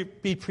must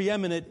be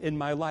preeminent in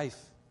my life.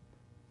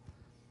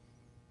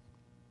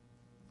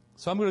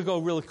 So I'm going to go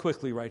really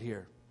quickly right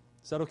here.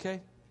 Is that okay?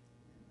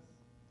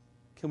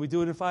 Can we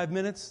do it in 5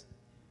 minutes?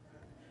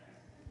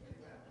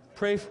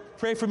 Pray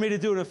for me to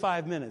do it in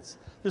 5 minutes.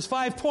 There's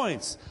 5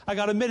 points. I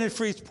got a minute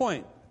for each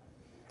point.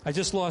 I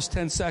just lost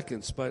 10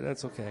 seconds, but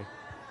that's okay.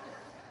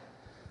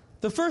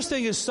 The first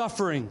thing is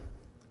suffering.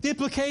 The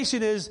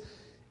implication is,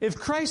 if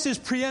Christ is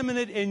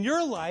preeminent in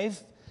your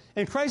life,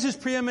 and Christ is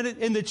preeminent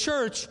in the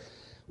church,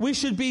 we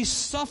should be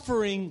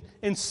suffering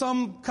in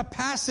some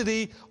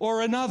capacity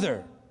or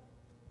another.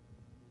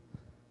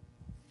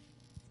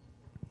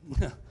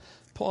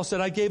 Paul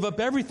said, I gave up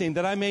everything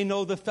that I may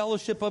know the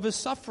fellowship of his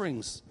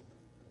sufferings.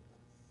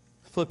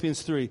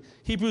 Philippians 3.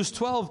 Hebrews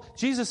 12,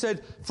 Jesus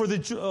said,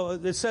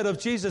 it said of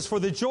Jesus, for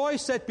the joy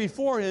set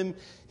before him,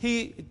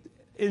 he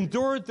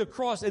endured the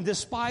cross and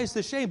despised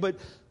the shame. But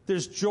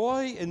there's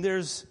joy and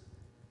there's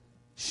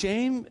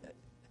shame.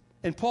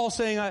 And Paul's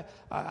saying,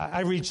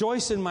 I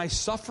rejoice in my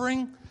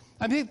suffering.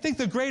 I think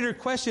the greater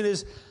question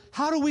is,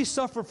 how do we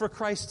suffer for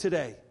Christ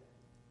today?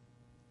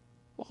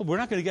 Well, we're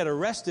not going to get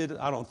arrested,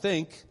 I don't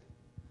think.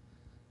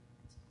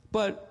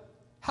 But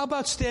how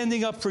about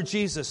standing up for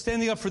Jesus,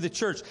 standing up for the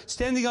church,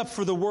 standing up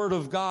for the Word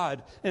of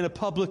God in a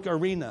public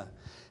arena?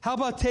 How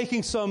about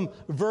taking some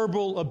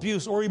verbal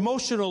abuse or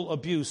emotional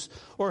abuse?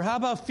 Or how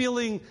about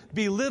feeling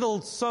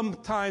belittled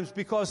sometimes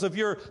because of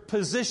your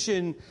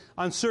position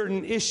on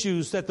certain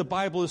issues that the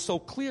Bible is so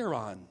clear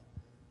on?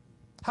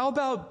 How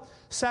about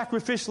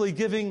sacrificially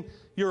giving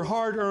your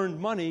hard-earned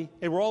money,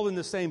 and we're all in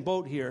the same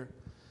boat here,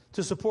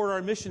 to support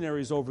our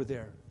missionaries over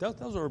there?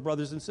 Those are our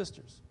brothers and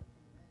sisters.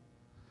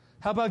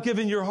 How about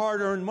giving your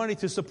hard-earned money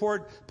to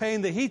support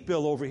paying the heat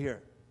bill over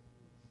here?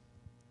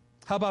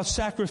 How about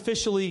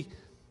sacrificially,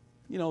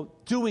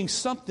 doing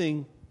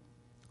something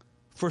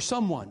for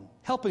someone,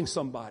 helping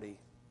somebody,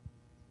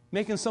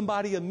 making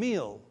somebody a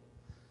meal,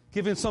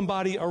 giving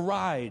somebody a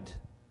ride?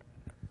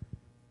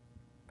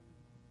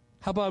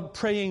 How about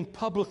praying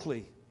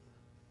publicly?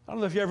 I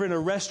don't know if you're ever in a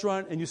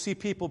restaurant and you see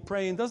people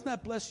praying. Doesn't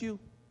that bless you?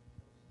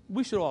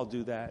 We should all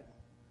do that.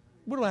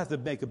 We don't have to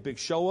make a big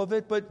show of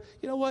it, but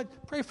you know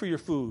what? Pray for your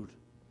food.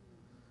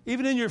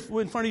 Even in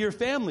front of your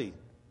family.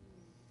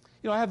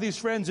 I have these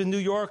friends in New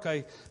York.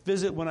 I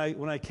visit when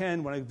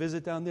I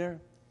visit down there.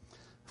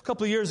 A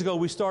couple of years ago,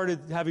 we started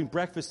having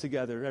breakfast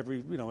together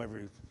every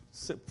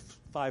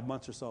 5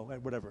 months or so,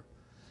 whatever.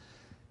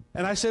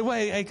 And I said,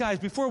 "Wait, hey guys,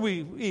 before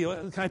we eat,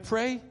 can I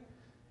pray?"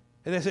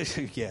 And they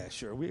said, "Yeah,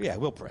 sure,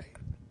 we'll pray."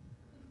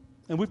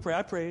 And we pray.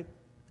 I prayed.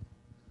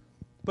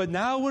 But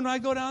now when I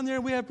go down there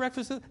and we have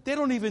breakfast, they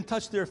don't even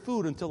touch their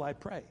food until I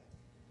pray.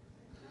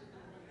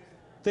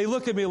 They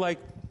look at me like,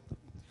 "You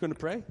going to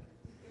pray?"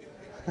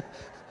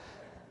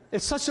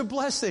 It's such a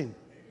blessing.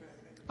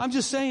 I'm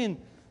just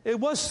saying, it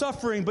was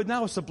suffering, but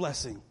now it's a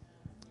blessing.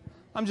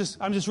 I'm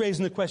just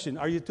raising the question,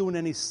 are you doing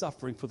any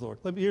suffering for the Lord?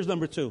 Here's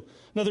number 2.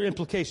 Another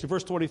implication,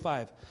 verse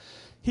 25.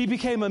 He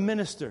became a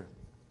minister.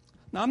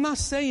 Now, I'm not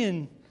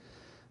saying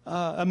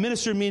a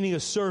minister meaning a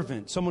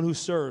servant, someone who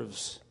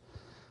serves.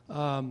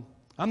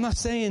 I'm not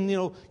saying,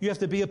 you have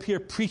to be up here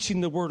preaching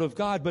the Word of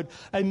God, but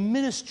a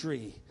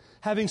ministry,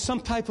 having some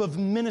type of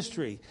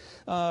ministry,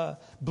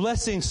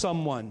 blessing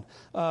someone,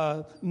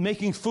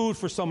 making food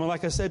for someone,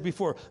 like I said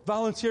before,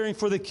 volunteering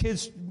for the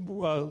kids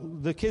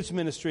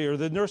ministry or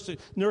the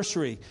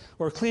nursery,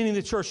 or cleaning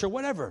the church or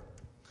whatever.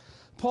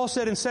 Paul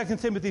said in 2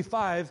 Timothy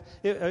 5,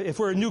 if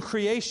we're a new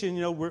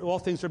creation, all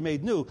things are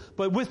made new.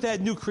 But with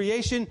that new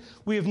creation,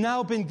 we have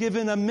now been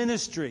given a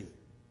ministry.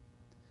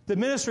 The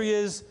ministry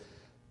is,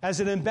 as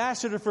an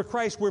ambassador for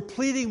Christ, we're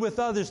pleading with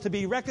others to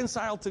be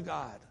reconciled to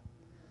God.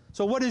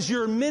 So what is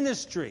your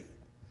ministry?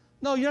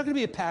 No, you're not going to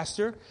be a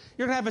pastor.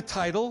 You're going to have a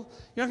title.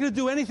 You're not going to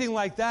do anything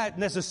like that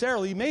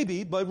necessarily,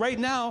 maybe. But right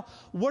now,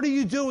 what are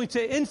you doing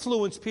to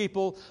influence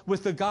people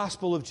with the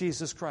gospel of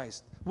Jesus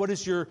Christ? What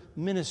is your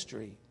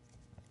ministry?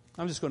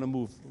 I'm just going to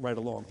move right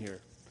along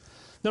here.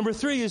 Number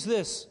 3 is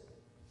this.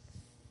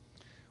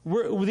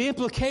 The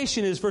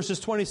implication is verses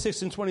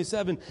 26 and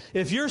 27.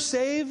 If you're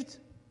saved,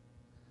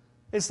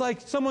 it's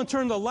like someone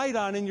turned the light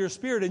on in your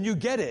spirit and you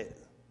get it.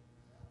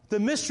 The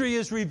mystery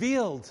is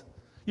revealed.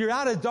 You're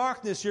out of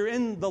darkness. You're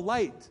in the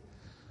light.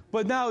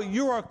 But now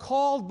you are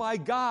called by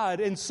God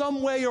in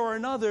some way or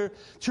another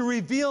to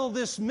reveal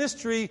this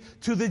mystery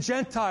to the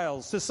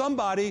Gentiles, to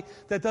somebody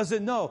that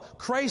doesn't know.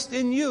 Christ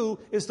in you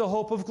is the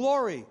hope of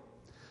glory.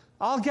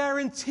 I'll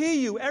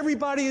guarantee you,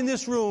 everybody in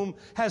this room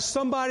has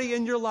somebody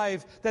in your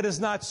life that is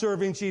not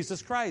serving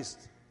Jesus Christ.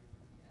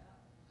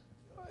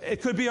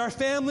 It could be our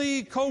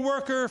family,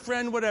 coworker,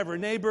 friend, whatever,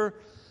 neighbor.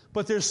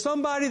 But there's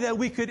somebody that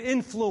we could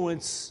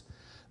influence.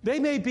 They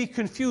may be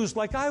confused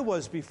like I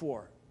was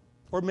before.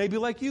 Or maybe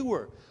like you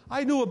were.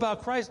 I knew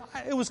about Christ.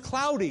 It was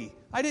cloudy.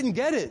 I didn't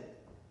get it.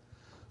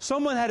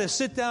 Someone had to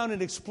sit down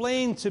and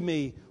explain to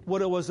me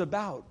what it was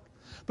about.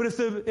 But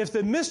if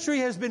the mystery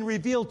has been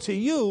revealed to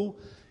you,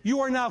 you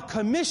are now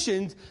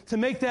commissioned to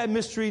make that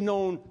mystery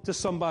known to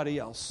somebody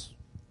else.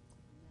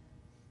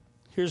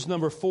 Here's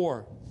number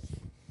 4.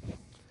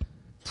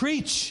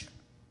 Preach.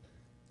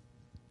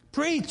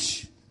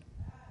 Preach.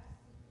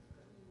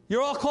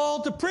 You're all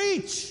called to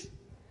preach.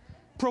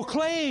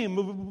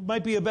 Proclaim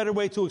might be a better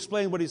way to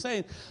explain what he's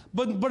saying.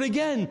 But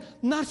again,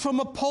 not from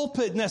a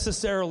pulpit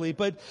necessarily,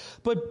 but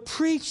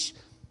preach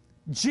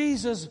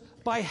Jesus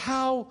by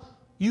how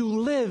you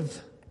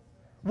live,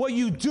 what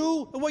you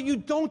do and what you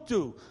don't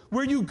do,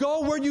 where you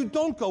go, where you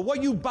don't go,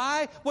 what you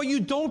buy, what you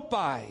don't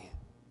buy.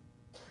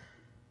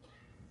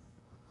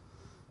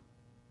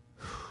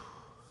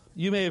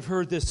 You may have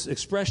heard this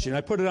expression.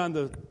 I put it on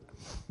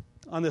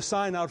the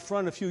sign out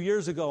front a few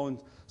years ago, and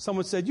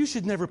someone said, "You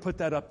should never put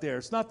that up there.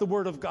 It's not the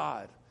Word of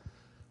God."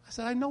 I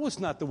said, "I know it's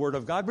not the Word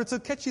of God, but it's a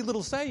catchy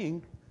little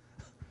saying."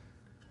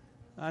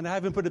 And I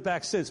haven't put it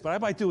back since, but I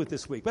might do it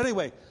this week. But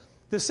anyway,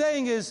 the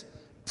saying is,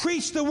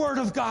 preach the Word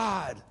of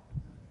God.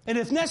 And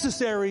if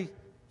necessary,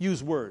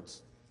 use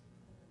words.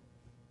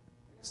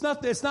 It's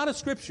not a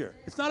scripture.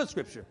 It's not a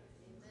scripture.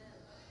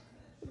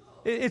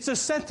 It's a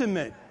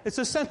sentiment. It's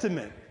a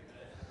sentiment.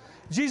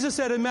 Jesus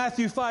said in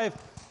Matthew 5,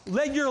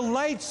 "Let your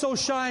light so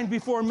shine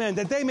before men,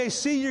 that they may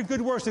see your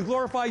good works and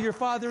glorify your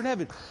Father in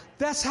heaven."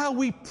 That's how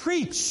we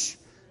preach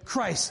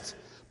Christ.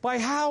 By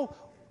how,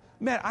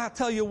 man, I'll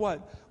tell you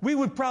what, we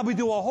would probably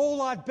do a whole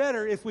lot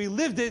better if we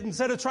lived it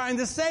instead of trying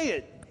to say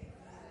it.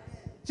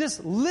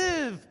 Just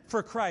live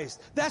for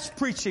Christ. That's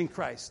preaching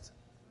Christ.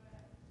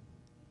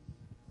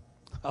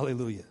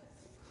 Hallelujah.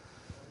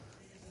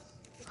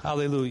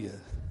 Hallelujah.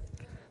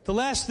 The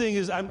last thing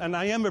is, I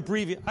am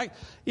abbreviating.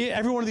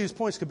 Every one of these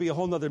points could be a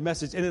whole other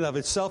message in and of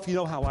itself. You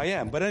know how I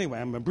am. But anyway,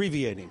 I'm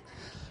abbreviating.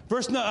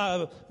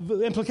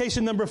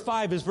 Implication number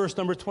 5 is verse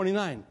number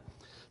 29.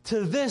 To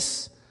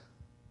this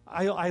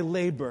I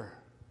labor.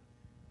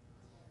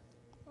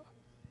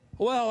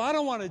 Well, I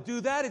don't want to do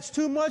that. It's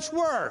too much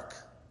work.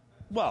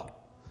 Well,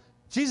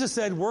 Jesus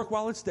said, work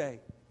while it's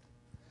day.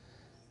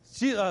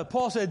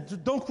 Paul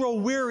said, don't grow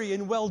weary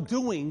in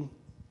well-doing.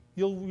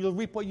 You'll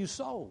reap what you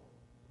sow.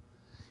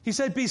 He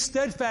said, be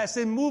steadfast,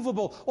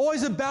 immovable,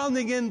 always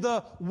abounding in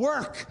the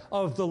work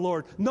of the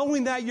Lord,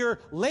 knowing that your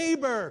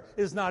labor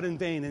is not in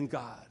vain in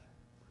God.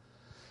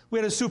 We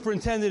had a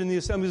superintendent in the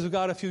Assemblies of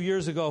God a few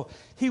years ago.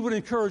 He would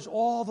encourage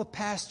all the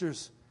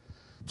pastors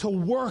to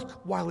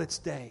work while it's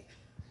day.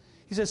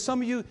 He says,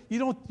 some of you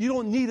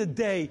don't need a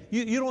day.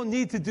 You don't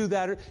need to do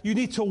that. You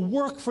need to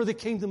work for the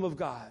kingdom of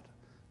God.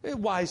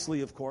 Wisely,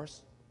 of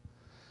course.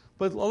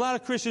 But a lot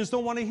of Christians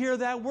don't want to hear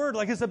that word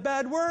like it's a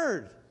bad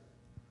word.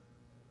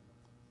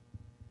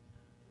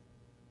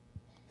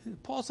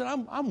 Paul said,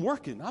 I'm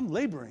working. I'm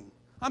laboring.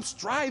 I'm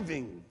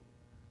striving.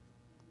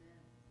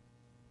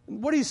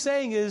 And what he's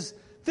saying is,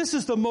 this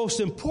is the most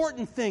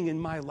important thing in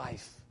my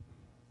life.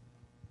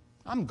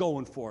 I'm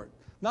going for it.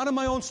 Not in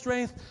my own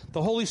strength.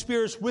 The Holy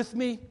Spirit's with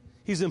me.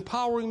 He's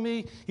empowering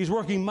me. He's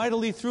working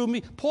mightily through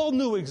me. Paul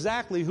knew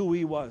exactly who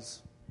he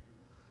was.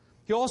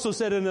 He also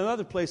said in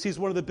another place, he's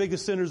one of the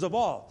biggest sinners of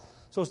all.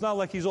 So it's not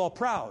like he's all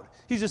proud.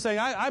 He's just saying,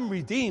 I'm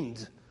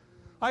redeemed.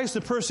 I used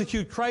to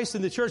persecute Christ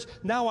in the church.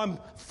 Now I'm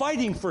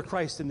fighting for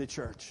Christ in the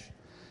church.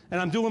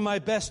 And I'm doing my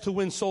best to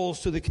win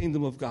souls to the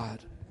kingdom of God.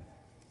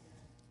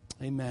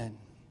 Amen.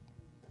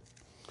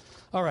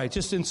 All right,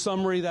 just in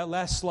summary, that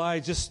last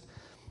slide, just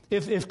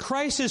if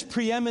Christ is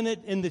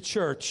preeminent in the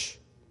church,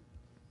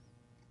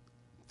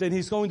 then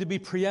he's going to be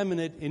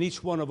preeminent in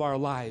each one of our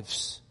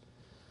lives.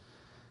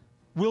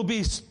 We'll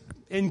be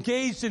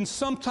engaged in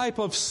some type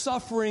of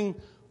suffering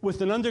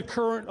with an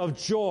undercurrent of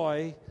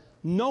joy,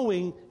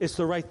 knowing it's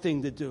the right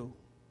thing to do.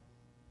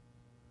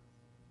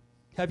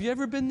 Have you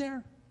ever been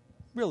there?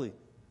 Really?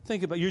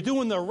 Think about it. You're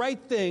doing the right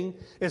thing.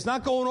 It's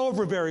not going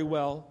over very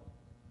well.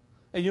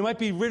 And you might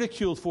be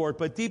ridiculed for it,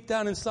 but deep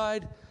down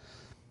inside,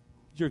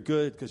 you're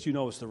good because you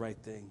know it's the right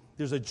thing.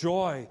 There's a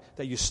joy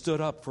that you stood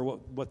up for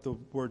what the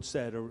word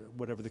said or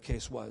whatever the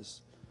case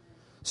was.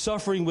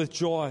 Suffering with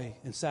joy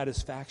and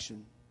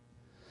satisfaction.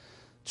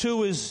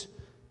 2 is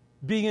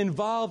being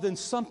involved in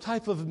some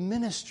type of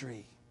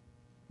ministry.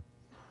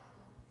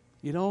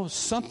 You know,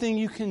 something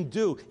you can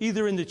do,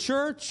 either in the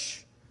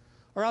church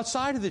or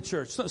outside of the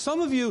church.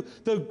 Some of you,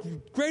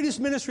 the greatest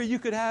ministry you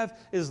could have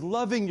is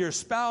loving your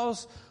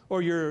spouse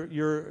or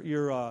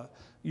your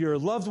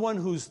loved one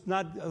who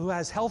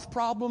has health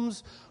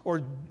problems,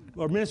 or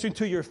ministering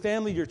to your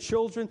family, your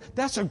children.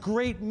 That's a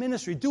great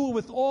ministry. Do it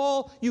with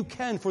all you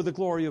can for the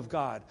glory of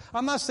God.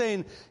 I'm not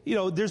saying,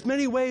 there's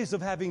many ways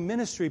of having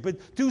ministry,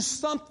 but do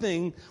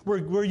something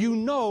where you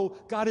know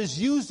God is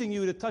using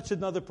you to touch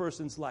another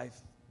person's life.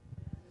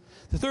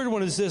 The third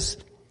one is this: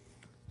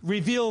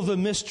 reveal the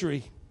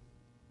mystery.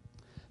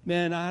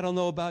 Man, I don't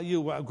know about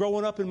you.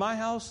 Growing up in my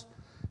house,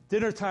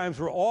 dinner times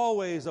were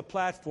always a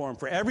platform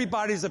for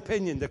everybody's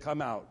opinion to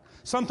come out.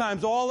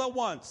 Sometimes all at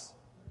once.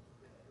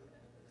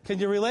 Can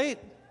you relate?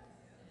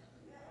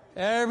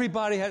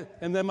 Everybody had,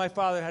 and then my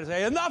father had to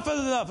say, enough is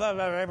enough.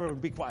 Everyone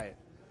be quiet.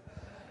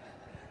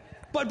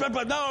 But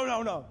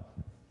no.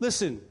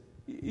 Listen,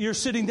 you're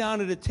sitting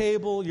down at a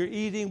table, you're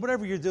eating,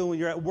 whatever you're doing,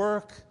 you're at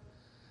work.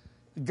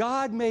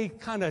 God may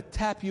kind of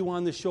tap you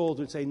on the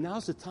shoulder and say,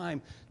 now's the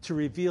time to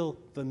reveal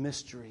the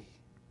mystery.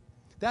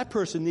 That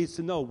person needs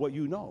to know what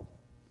you know.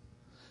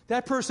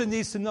 That person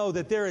needs to know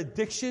that their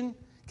addiction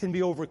can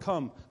be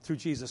overcome through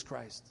Jesus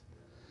Christ.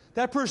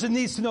 That person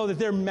needs to know that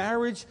their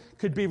marriage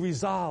could be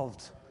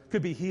resolved,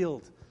 could be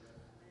healed.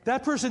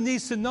 That person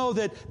needs to know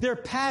that their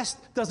past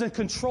doesn't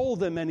control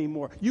them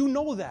anymore. You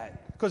know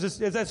that because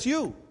that's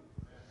you.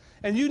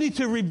 And you need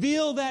to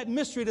reveal that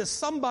mystery to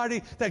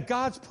somebody that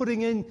God's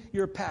putting in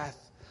your path.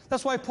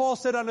 That's why Paul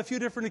said on a few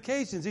different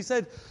occasions, he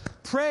said,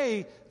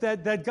 pray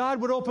that God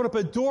would open up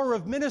a door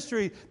of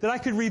ministry that I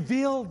could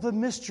reveal the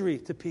mystery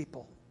to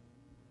people.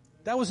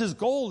 That was his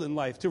goal in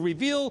life, to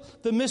reveal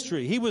the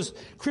mystery. He was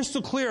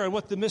crystal clear on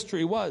what the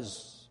mystery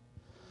was.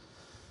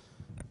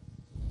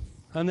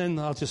 And then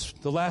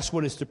the last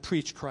one is to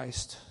preach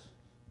Christ.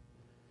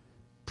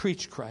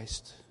 Preach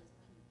Christ.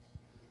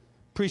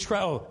 Preach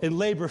Christ. Oh, and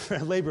labor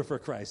for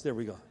Christ. There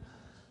we go.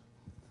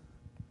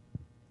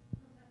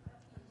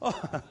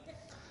 Oh.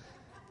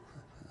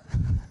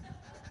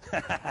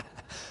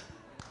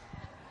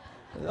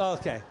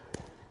 Okay.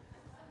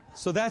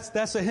 So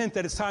that's a hint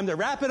that it's time to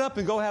wrap it up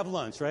and go have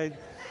lunch, right?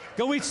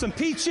 Go eat some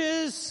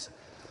peaches,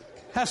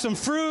 have some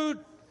fruit,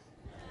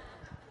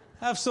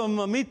 have some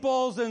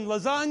meatballs and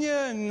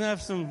lasagna, and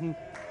have some...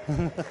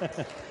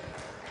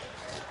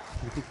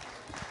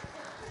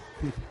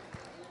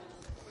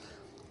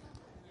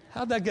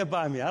 How'd that get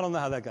by me? I don't know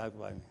how that got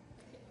by me.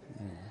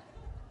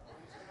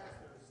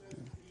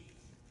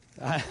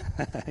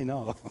 I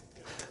know.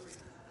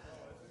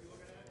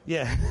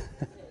 Yeah.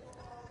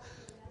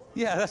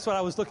 Yeah, that's what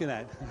I was looking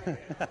at.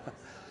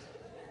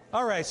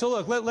 All right, so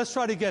look, let's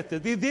try to get there.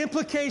 The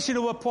implication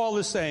of what Paul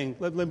is saying,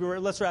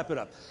 let's wrap it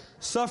up.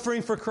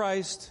 Suffering for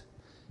Christ,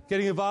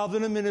 getting involved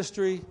in a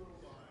ministry,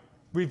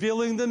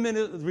 revealing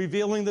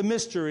the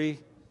mystery,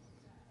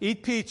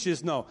 eat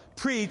peaches, no,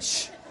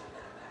 preach,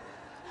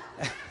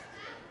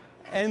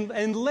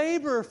 and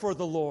labor for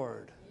the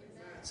Lord.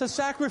 It's a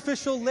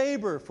sacrificial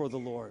labor for the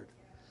Lord.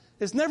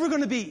 It's never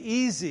going to be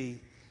easy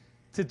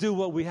to do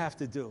what we have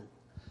to do.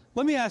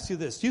 Let me ask you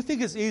this. Do you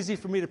think it's easy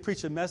for me to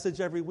preach a message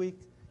every week?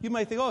 You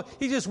might think, oh,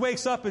 he just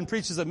wakes up and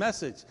preaches a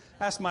message.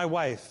 Ask my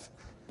wife.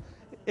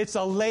 It's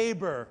a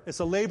labor. It's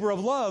a labor of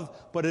love,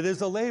 but it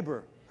is a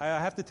labor. I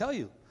have to tell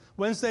you.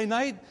 Wednesday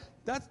night,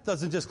 that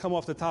doesn't just come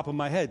off the top of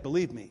my head,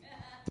 believe me.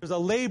 There's a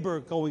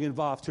labor going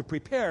involved to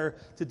prepare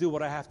to do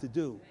what I have to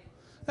do.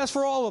 That's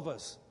for all of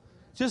us.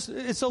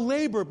 It's a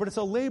labor, but it's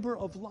a labor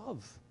of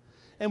love.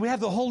 And we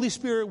have the Holy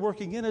Spirit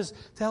working in us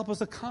to help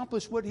us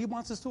accomplish what he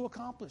wants us to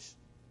accomplish.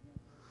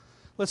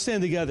 Let's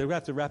stand together. We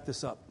have to wrap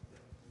this up.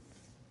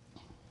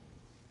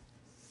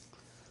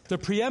 The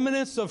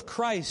preeminence of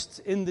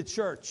Christ in the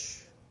church.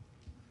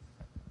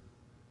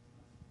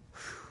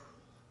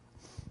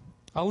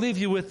 I'll leave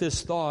you with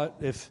this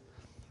thought. If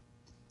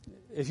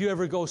you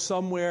ever go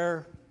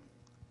somewhere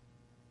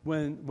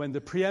when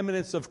the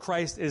preeminence of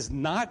Christ is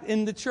not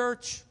in the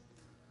church,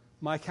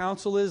 my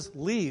counsel is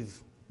leave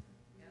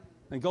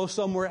and go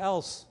somewhere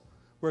else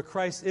where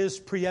Christ is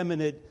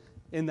preeminent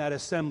in that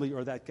assembly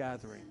or that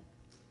gathering.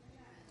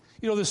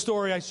 You know the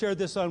story, I shared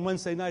this on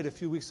Wednesday night a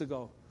few weeks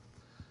ago.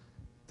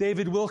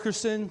 David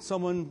Wilkerson,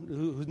 someone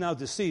who's now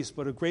deceased,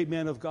 but a great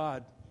man of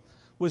God,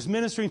 was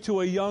ministering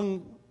to a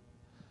young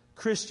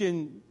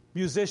Christian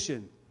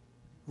musician,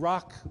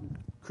 rock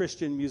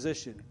Christian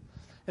musician.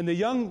 And the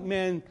young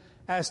man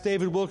asked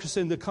David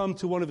Wilkerson to come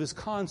to one of his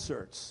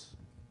concerts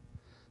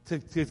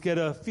to get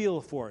a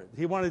feel for it.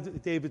 He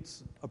wanted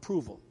David's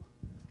approval.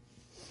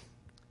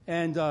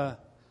 And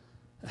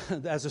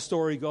as the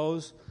story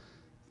goes,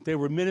 they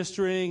were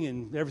ministering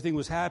and everything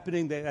was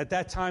happening. At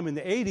that time in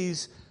the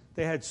 80s,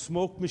 they had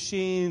smoke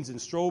machines and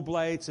strobe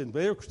lights, and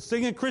they were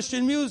singing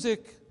Christian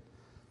music.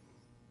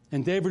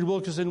 And David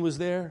Wilkerson was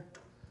there.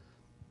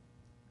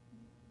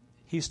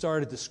 He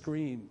started to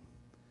scream,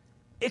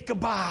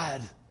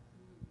 Ichabod,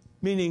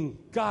 meaning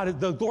God,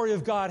 the glory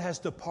of God has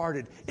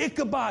departed.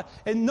 Ichabod.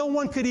 And no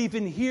one could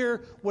even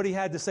hear what he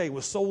had to say. It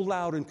was so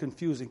loud and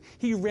confusing.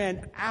 He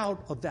ran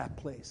out of that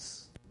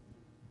place.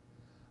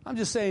 I'm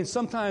just saying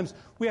sometimes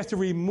we have to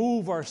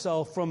remove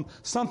ourselves from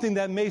something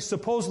that may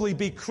supposedly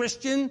be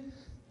Christian,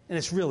 and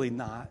it's really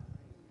not.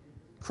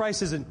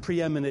 Christ isn't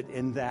preeminent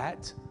in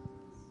that.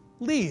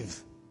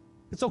 Leave.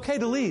 It's okay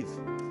to leave.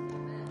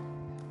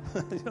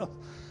 You know?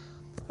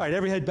 All right,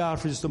 every head bowed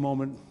for just a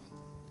moment.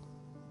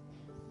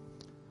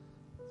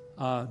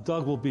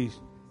 Doug will be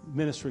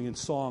ministering in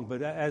song,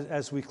 but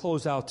as we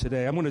close out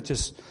today, I'm going to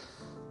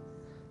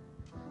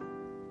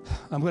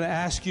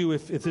ask you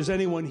if there's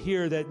anyone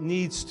here that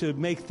needs to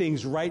make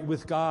things right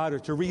with God or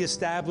to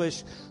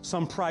reestablish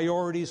some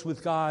priorities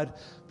with God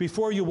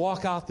before you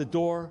walk out the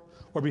door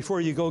or before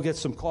you go get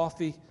some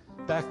coffee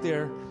back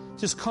there.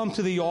 Just come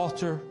to the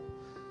altar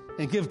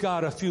and give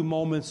God a few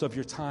moments of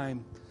your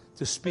time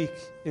to speak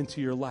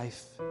into your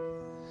life.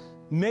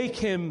 Make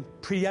him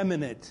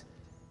preeminent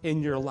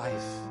in your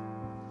life.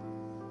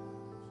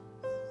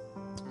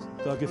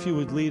 Doug, if you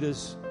would lead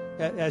us.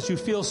 As you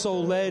feel so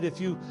led,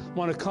 if you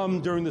want to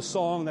come during the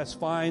song, that's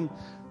fine.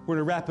 We're going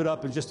to wrap it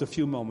up in just a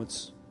few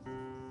moments.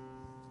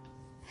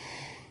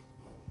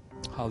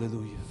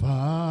 Hallelujah.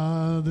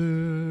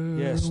 Father,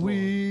 yes, Lord.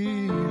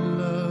 We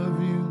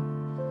love you.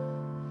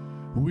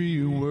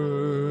 We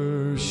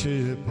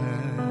worship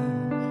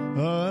and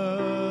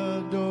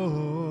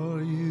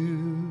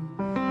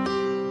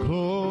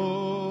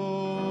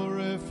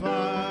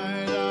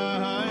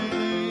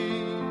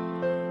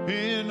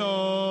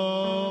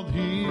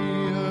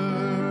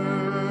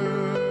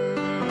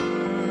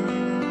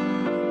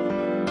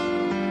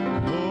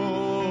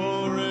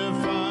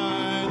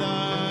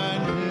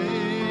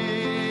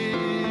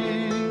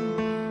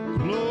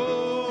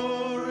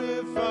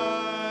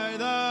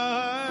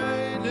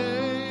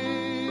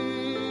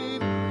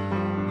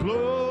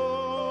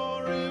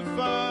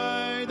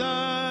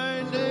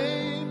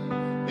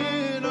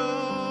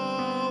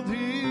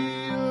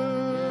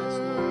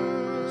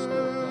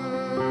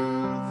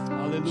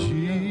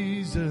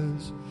Hallelujah.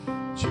 Jesus,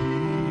 Jesus,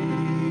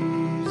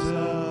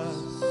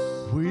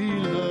 we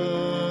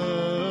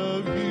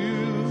love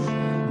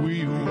you.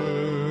 We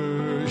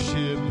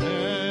worship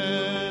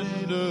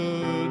and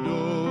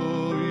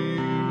adore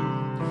you.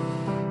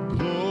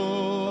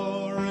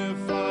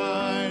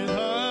 Glorify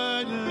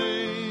thy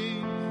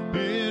name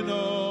in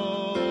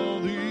all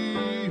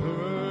the earth.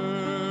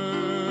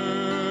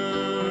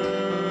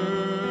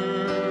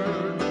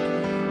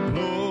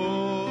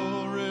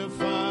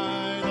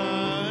 Glorify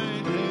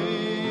thy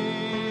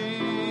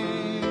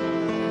name.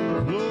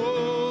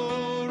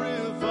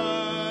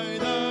 Glorify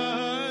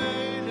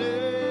thy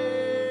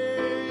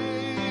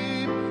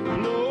name.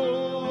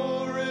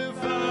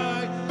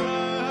 Glorify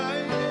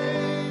thy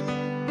name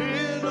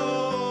in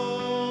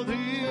all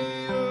the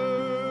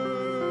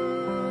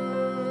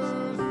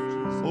earth.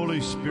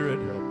 Holy Spirit,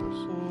 help us.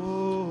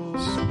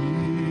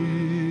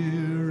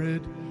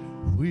 Spirit,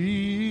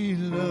 we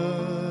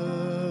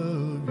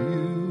love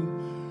you.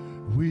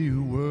 We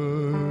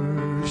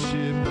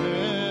worship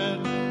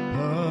and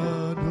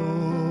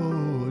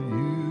adore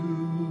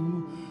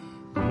you.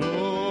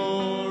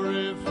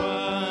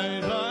 Glorify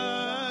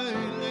thy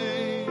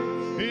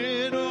name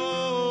in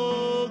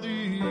all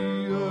the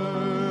earth.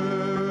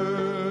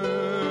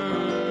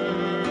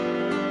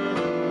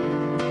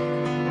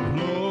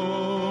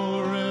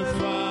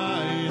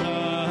 Glorify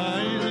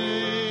thy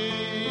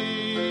name.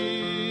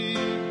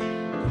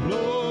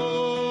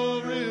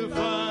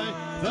 Glorify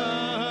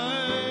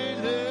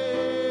thy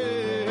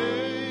name.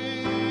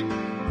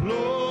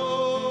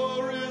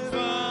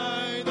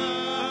 Glorify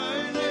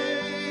thy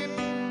name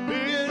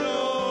in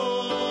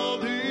all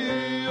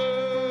the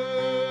earth.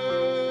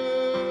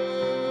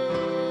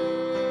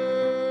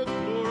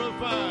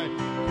 Glorify,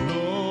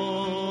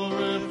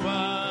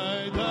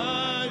 glorify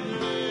thy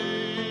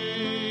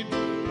name.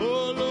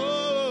 Oh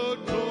Lord,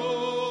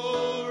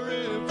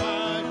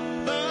 glorify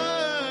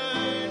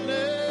thy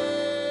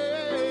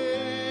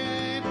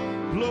name.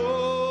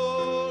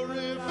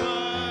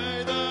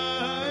 Glorify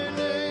thy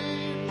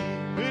name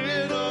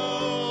in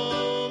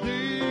all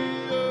the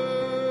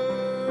earth.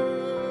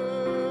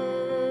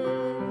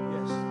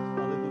 Yes.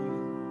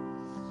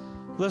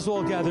 Hallelujah. Let's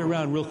all gather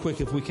around real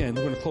quick if we can.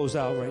 We're going to close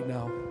out right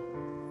now.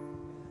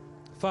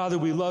 Father,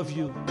 we love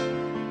you.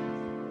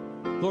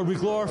 Lord, we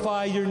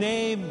glorify your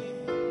name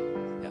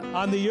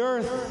on the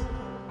earth.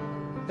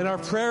 And our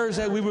prayers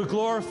that we would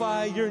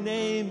glorify your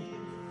name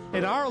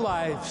in our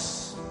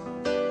lives,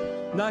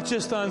 not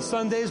just on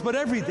Sundays, but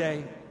every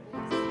day.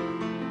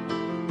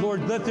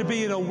 Lord, let there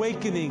be an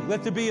awakening.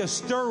 Let there be a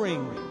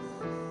stirring.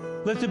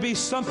 Let there be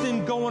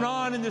something going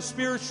on in the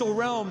spiritual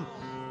realm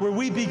where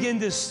we begin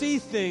to see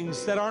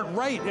things that aren't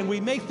right and we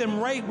make them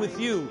right with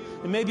you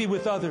and maybe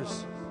with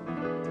others.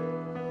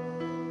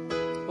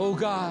 Oh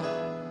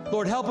God,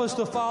 Lord, help us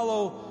to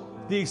follow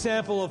the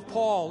example of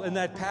Paul in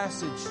that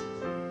passage.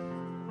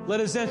 Let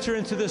us enter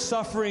into the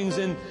sufferings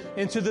and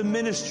into the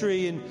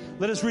ministry, and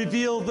let us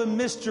reveal the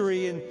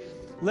mystery, and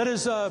let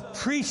us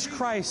preach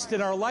Christ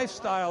in our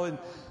lifestyle, and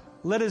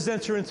let us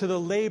enter into the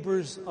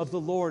labors of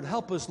the Lord.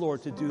 Help us,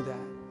 Lord, to do that.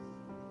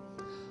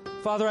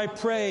 Father, I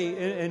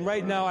pray, and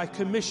right now I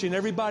commission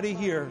everybody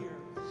here,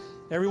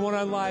 everyone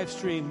on live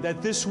stream,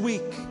 that this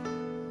week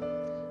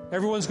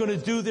everyone's going to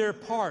do their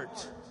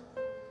part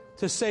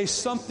to say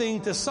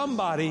something to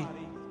somebody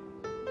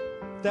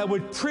that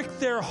would prick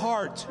their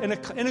heart in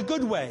a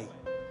good way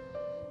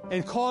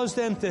and cause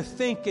them to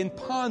think and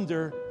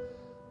ponder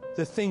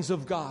the things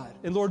of God.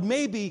 And Lord,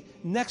 maybe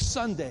next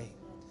Sunday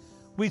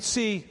we'd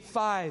see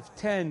 5,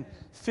 10,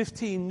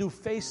 15 new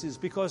faces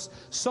because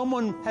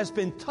someone has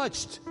been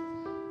touched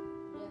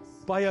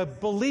by a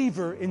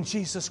believer in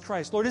Jesus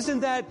Christ. Lord,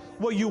 isn't that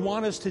what you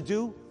want us to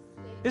do?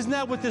 Isn't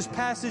that what this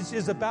passage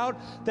is about?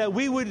 That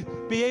we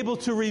would be able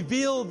to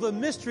reveal the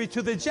mystery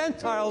to the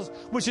Gentiles,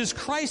 which is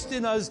Christ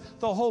in us,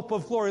 the hope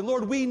of glory.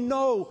 Lord, we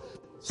know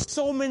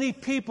so many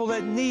people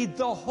that need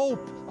the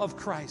hope of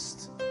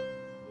Christ.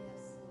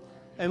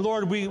 And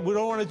Lord, we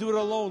don't want to do it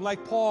alone.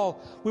 Like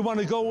Paul, we want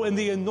to go in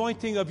the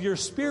anointing of your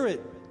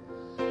Spirit.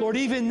 Lord,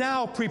 even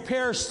now,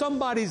 prepare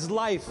somebody's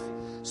life,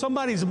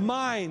 somebody's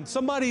mind,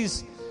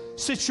 somebody's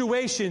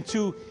situation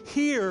to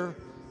hear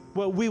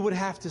what we would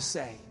have to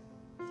say.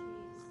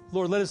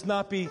 Lord, let us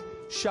not be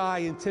shy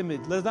and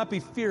timid. Let us not be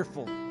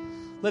fearful.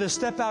 Let us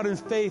step out in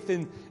faith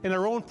in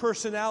our own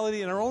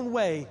personality, in our own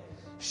way,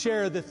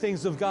 share the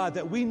things of God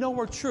that we know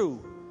are true,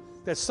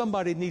 that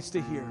somebody needs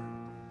to hear.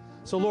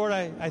 So, Lord,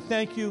 I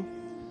thank you.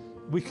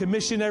 We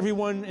commission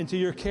everyone into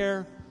your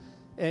care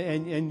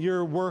and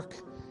your work.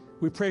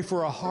 We pray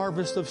for a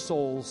harvest of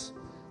souls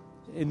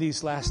in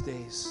these last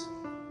days.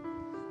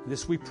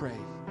 This we pray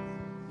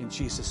in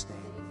Jesus' name.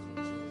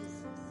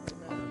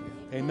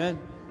 Amen.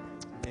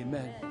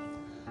 Amen.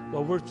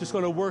 Well, we're just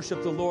going to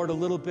worship the Lord a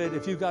little bit.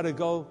 If you've got to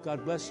go,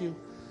 God bless you.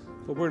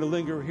 But we're going to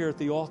linger here at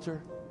the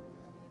altar.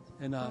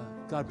 And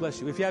God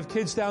bless you. If you have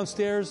kids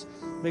downstairs,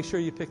 make sure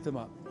you pick them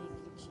up.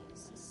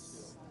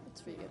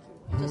 It's for you,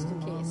 just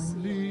in case.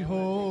 Holy,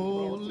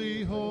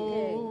 holy,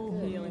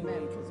 holy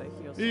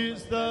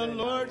is the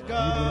Lord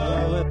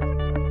God.